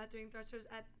away with not doing thrusters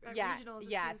at yeah, regionals. It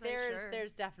yeah. seems like. Sure.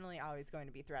 There's definitely always going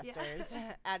to be thrusters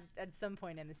at some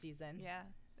point in the season. Yeah.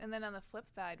 And then on the flip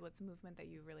side, what's a movement that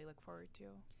you really look forward to?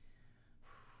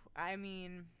 I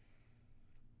mean,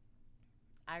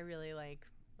 I really like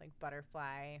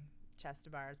butterfly, chest to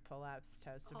bars, pull-ups,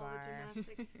 toes to all bar, the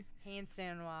gymnastics.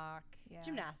 handstand walk, Yeah.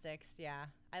 gymnastics. Yeah,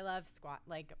 I love squat,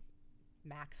 like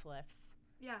max lifts.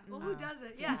 Yeah. Well, who Oh, does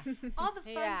it? Yeah. All the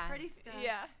fun, Yeah. pretty stuff.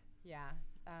 Yeah. Yeah,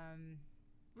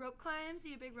 Rope climbs. Are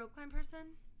you a big rope climb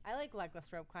person? I like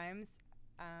legless rope climbs.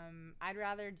 I'd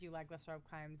rather do legless rope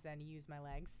climbs than use my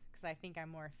legs because I think I'm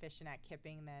more efficient at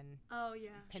kipping than Oh yeah.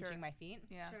 pinching Sure. my feet.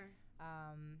 Yeah. Sure.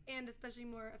 Um, And especially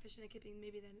more efficient at kipping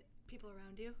maybe than people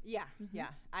around you. Yeah, yeah.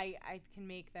 I can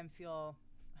make them feel,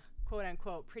 quote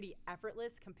unquote, pretty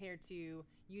effortless compared to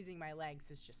using my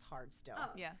legs is just hard still. Oh.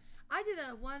 Yeah. I did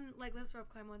a one legless rope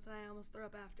climb once and I almost threw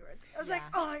up afterwards. I was Yeah. like,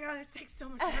 oh my god, this takes so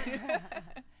much work.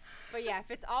 But yeah,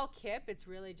 if it's all kip, it's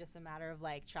really just a matter of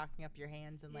like chalking up your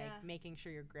hands and like Yeah. making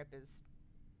sure your grip is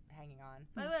hanging on.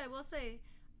 By the way, I will say,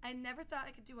 I never thought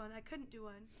I could do one. I couldn't do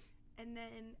one. And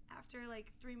then after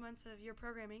like 3 months of your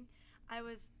programming, I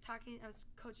was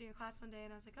coaching a class one day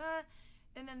and I was like,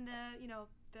 and then the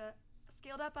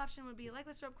scaled up option would be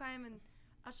legless rope climb, and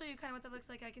I'll show you kind of what that looks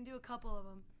like. I can do a couple of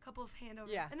them, couple of handovers.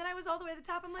 Yeah. And then I was all the way at the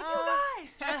top. I'm like, you guys,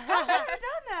 I've never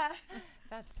done that.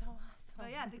 That's so awesome.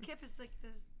 But yeah, the kip is like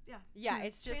this, Yeah,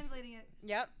 it's just. translating it.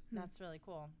 Yep, that's really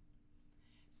cool.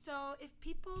 So if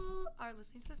people are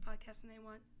listening to this podcast and they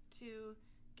want to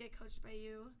get coached by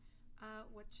you,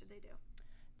 what should they do?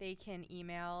 They can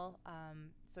email.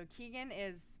 So Keegan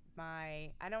is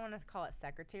my. I don't want to call it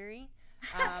secretary.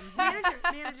 Manager.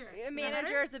 Is that Manager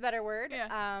better? is a better word.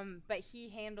 Yeah. But he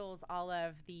handles all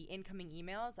of the incoming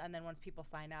emails, and then once people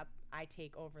sign up, I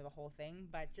take over the whole thing.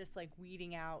 But just like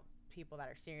weeding out people that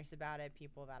are serious about it,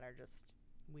 people that are just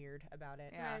weird about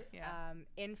it. Yeah. Right. Yeah.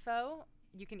 Info.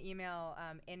 You can email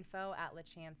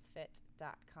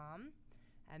info@lachancefit.com,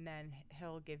 and then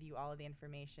he'll give you all of the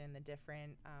information, the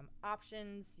different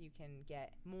options. You can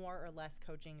get more or less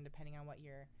coaching depending on what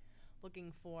you're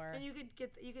looking for. And you could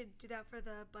do that for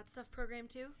the butt stuff program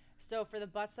too. So for the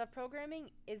butt stuff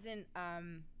programming isn't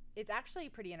it's actually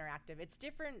pretty interactive. It's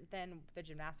different than the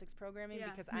gymnastics programming Yeah.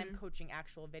 because I'm coaching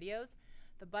actual videos.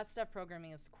 The butt stuff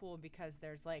programming is cool because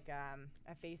there's like a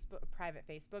private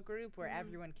Facebook group where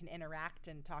everyone can interact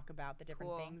and talk about the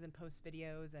different Cool. things and post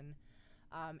videos and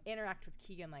interact with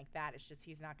Keegan like that. It's just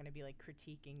he's not going to be like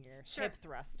critiquing your Sure. hip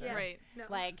thrust or Yeah. Right. No.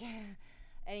 like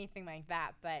anything like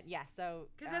that. But yeah, so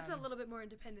Because that's a little bit more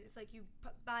independent. It's like you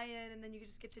buy in and then you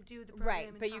just get to do the program. right,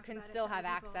 and but you talk can about it still to have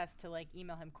other people. access to like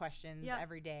email him questions Yep.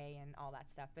 every day and all that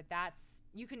stuff. But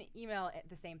you can email it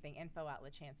the same thing,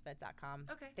 info@lachancefit.com.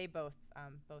 Okay. They both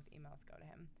emails go to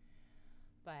him.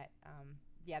 But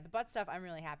yeah, the butt stuff, I'm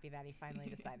really happy that he finally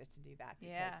decided to do that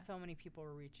because Yeah. so many people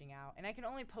were reaching out, and I can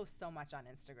only post so much on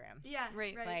Instagram. Yeah.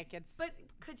 Right. Like it's But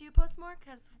could you post more?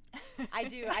 Because I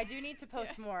do need to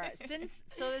post more so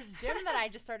this gym that I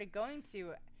just started going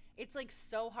to, it's like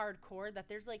so hardcore that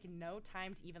there's like no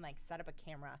time to even like set up a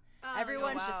camera.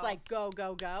 Everyone's wow. just like go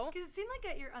go go. Because it seemed like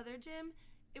at your other gym,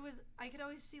 I could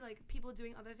always see like people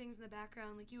doing other things in the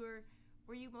background. Like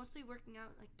were you mostly working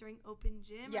out like during open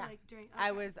gym? Yeah. Or, like during. I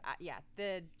okay. was,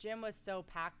 the gym was so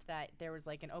packed that there was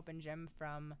like an open gym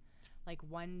from like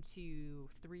 1 to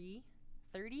 3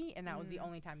 30, and that was the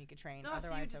only time you could train. Oh, so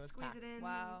you Otherwise, just it was squeeze packed. it in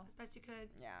Wow. as best you could.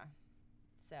 Yeah.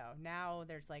 So now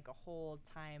there's like a whole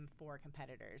time for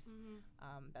competitors.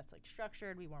 That's like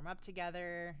structured. We warm up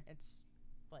together. It's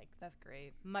like That's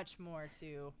great. much more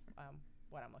to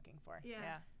what I'm looking for.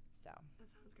 Yeah. So That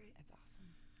sounds great. it's awesome.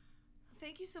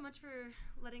 Thank you so much for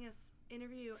letting us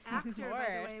interview after, by the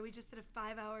course. way. We just did a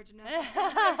 5-hour gymnastics.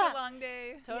 Such a long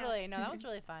day. Totally. No, that was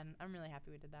really fun. I'm really happy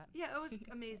we did that. Yeah, it was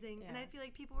amazing. And I Yeah. feel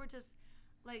like people were just,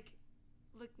 like,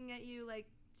 looking at you like,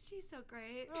 she's so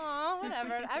great. Oh,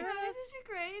 whatever. Everyone was, Isn't she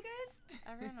great, you guys?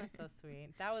 everyone was so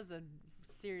sweet. That was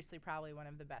seriously probably one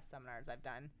of the best seminars I've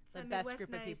done. It's The that best Midwest group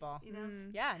of nice, people. You know?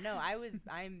 Yeah, no,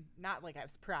 I'm not like I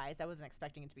was surprised. I wasn't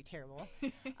expecting it to be terrible.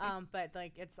 But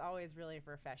like it's always really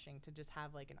refreshing to just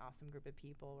have like an awesome group of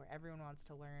people where everyone wants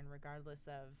to learn regardless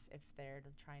of if they're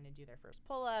trying to do their first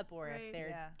pull up or Right. if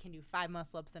they can do 5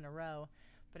 muscle ups in a row.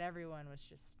 But everyone was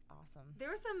just awesome. There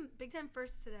were some big time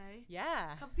firsts today.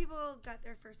 Yeah. A couple people got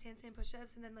their first handstand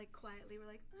push-ups and then like quietly were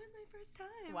like, "That was my first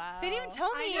time." Wow. They didn't even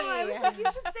tell me. I know. I was like, "You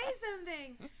should say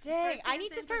something." Dang, First I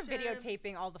need to handstand start push-ups.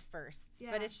 videotaping all the firsts,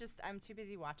 Yeah. but it's just I'm too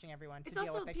busy watching everyone to It's deal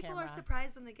also with the people camera. are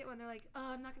surprised when they get one. They're like,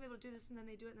 "Oh, I'm not gonna be able to do this," and then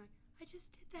they do it, and they're like, "I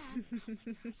just did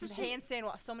that." So The she- handstand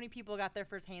walk. So many people got their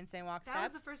first handstand walk that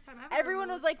steps. was the first time ever. Everyone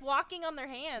was like walking on their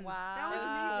hands. Wow. That was It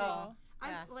amazing. cool. I'm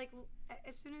Yeah. like,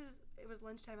 as soon as it was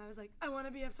lunchtime, I was like, I want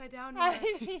to be upside down. Now. Like,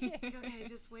 okay,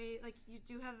 just wait. Like, you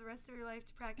do have the rest of your life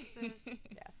to practice this.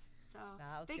 Yes. So,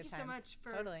 that was thank good you so times. much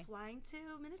for Totally. flying to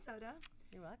Minnesota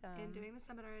You're welcome. and doing the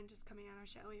seminar and just coming on our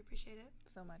show. We appreciate it.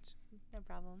 So much. No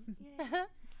problem. Yay.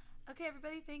 Okay,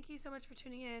 everybody, thank you so much for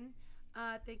tuning in.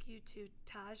 Thank you to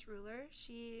Taj Ruler.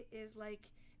 She is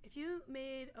like, if you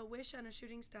made a wish on a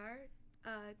shooting star,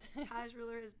 Taj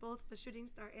Ruler is both the shooting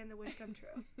star and the wish come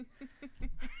true.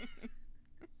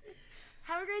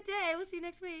 Have a great day. We'll see you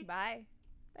next week. Bye.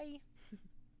 Bye.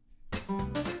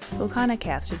 Solcana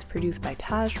Cast is produced by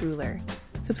Taj Ruler.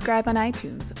 Subscribe on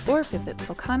iTunes or visit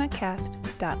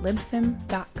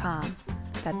solcanacast.libsyn.com.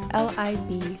 That's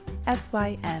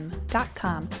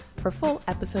LIBSYN.com for full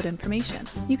episode information.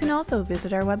 You can also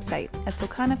visit our website at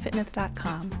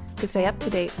solcanafitness.com to stay up to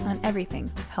date on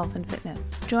everything health and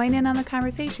fitness. Join in on the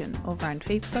conversation over on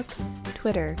Facebook,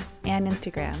 Twitter, and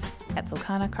Instagram at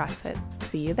Solcana CrossFit.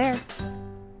 See you there.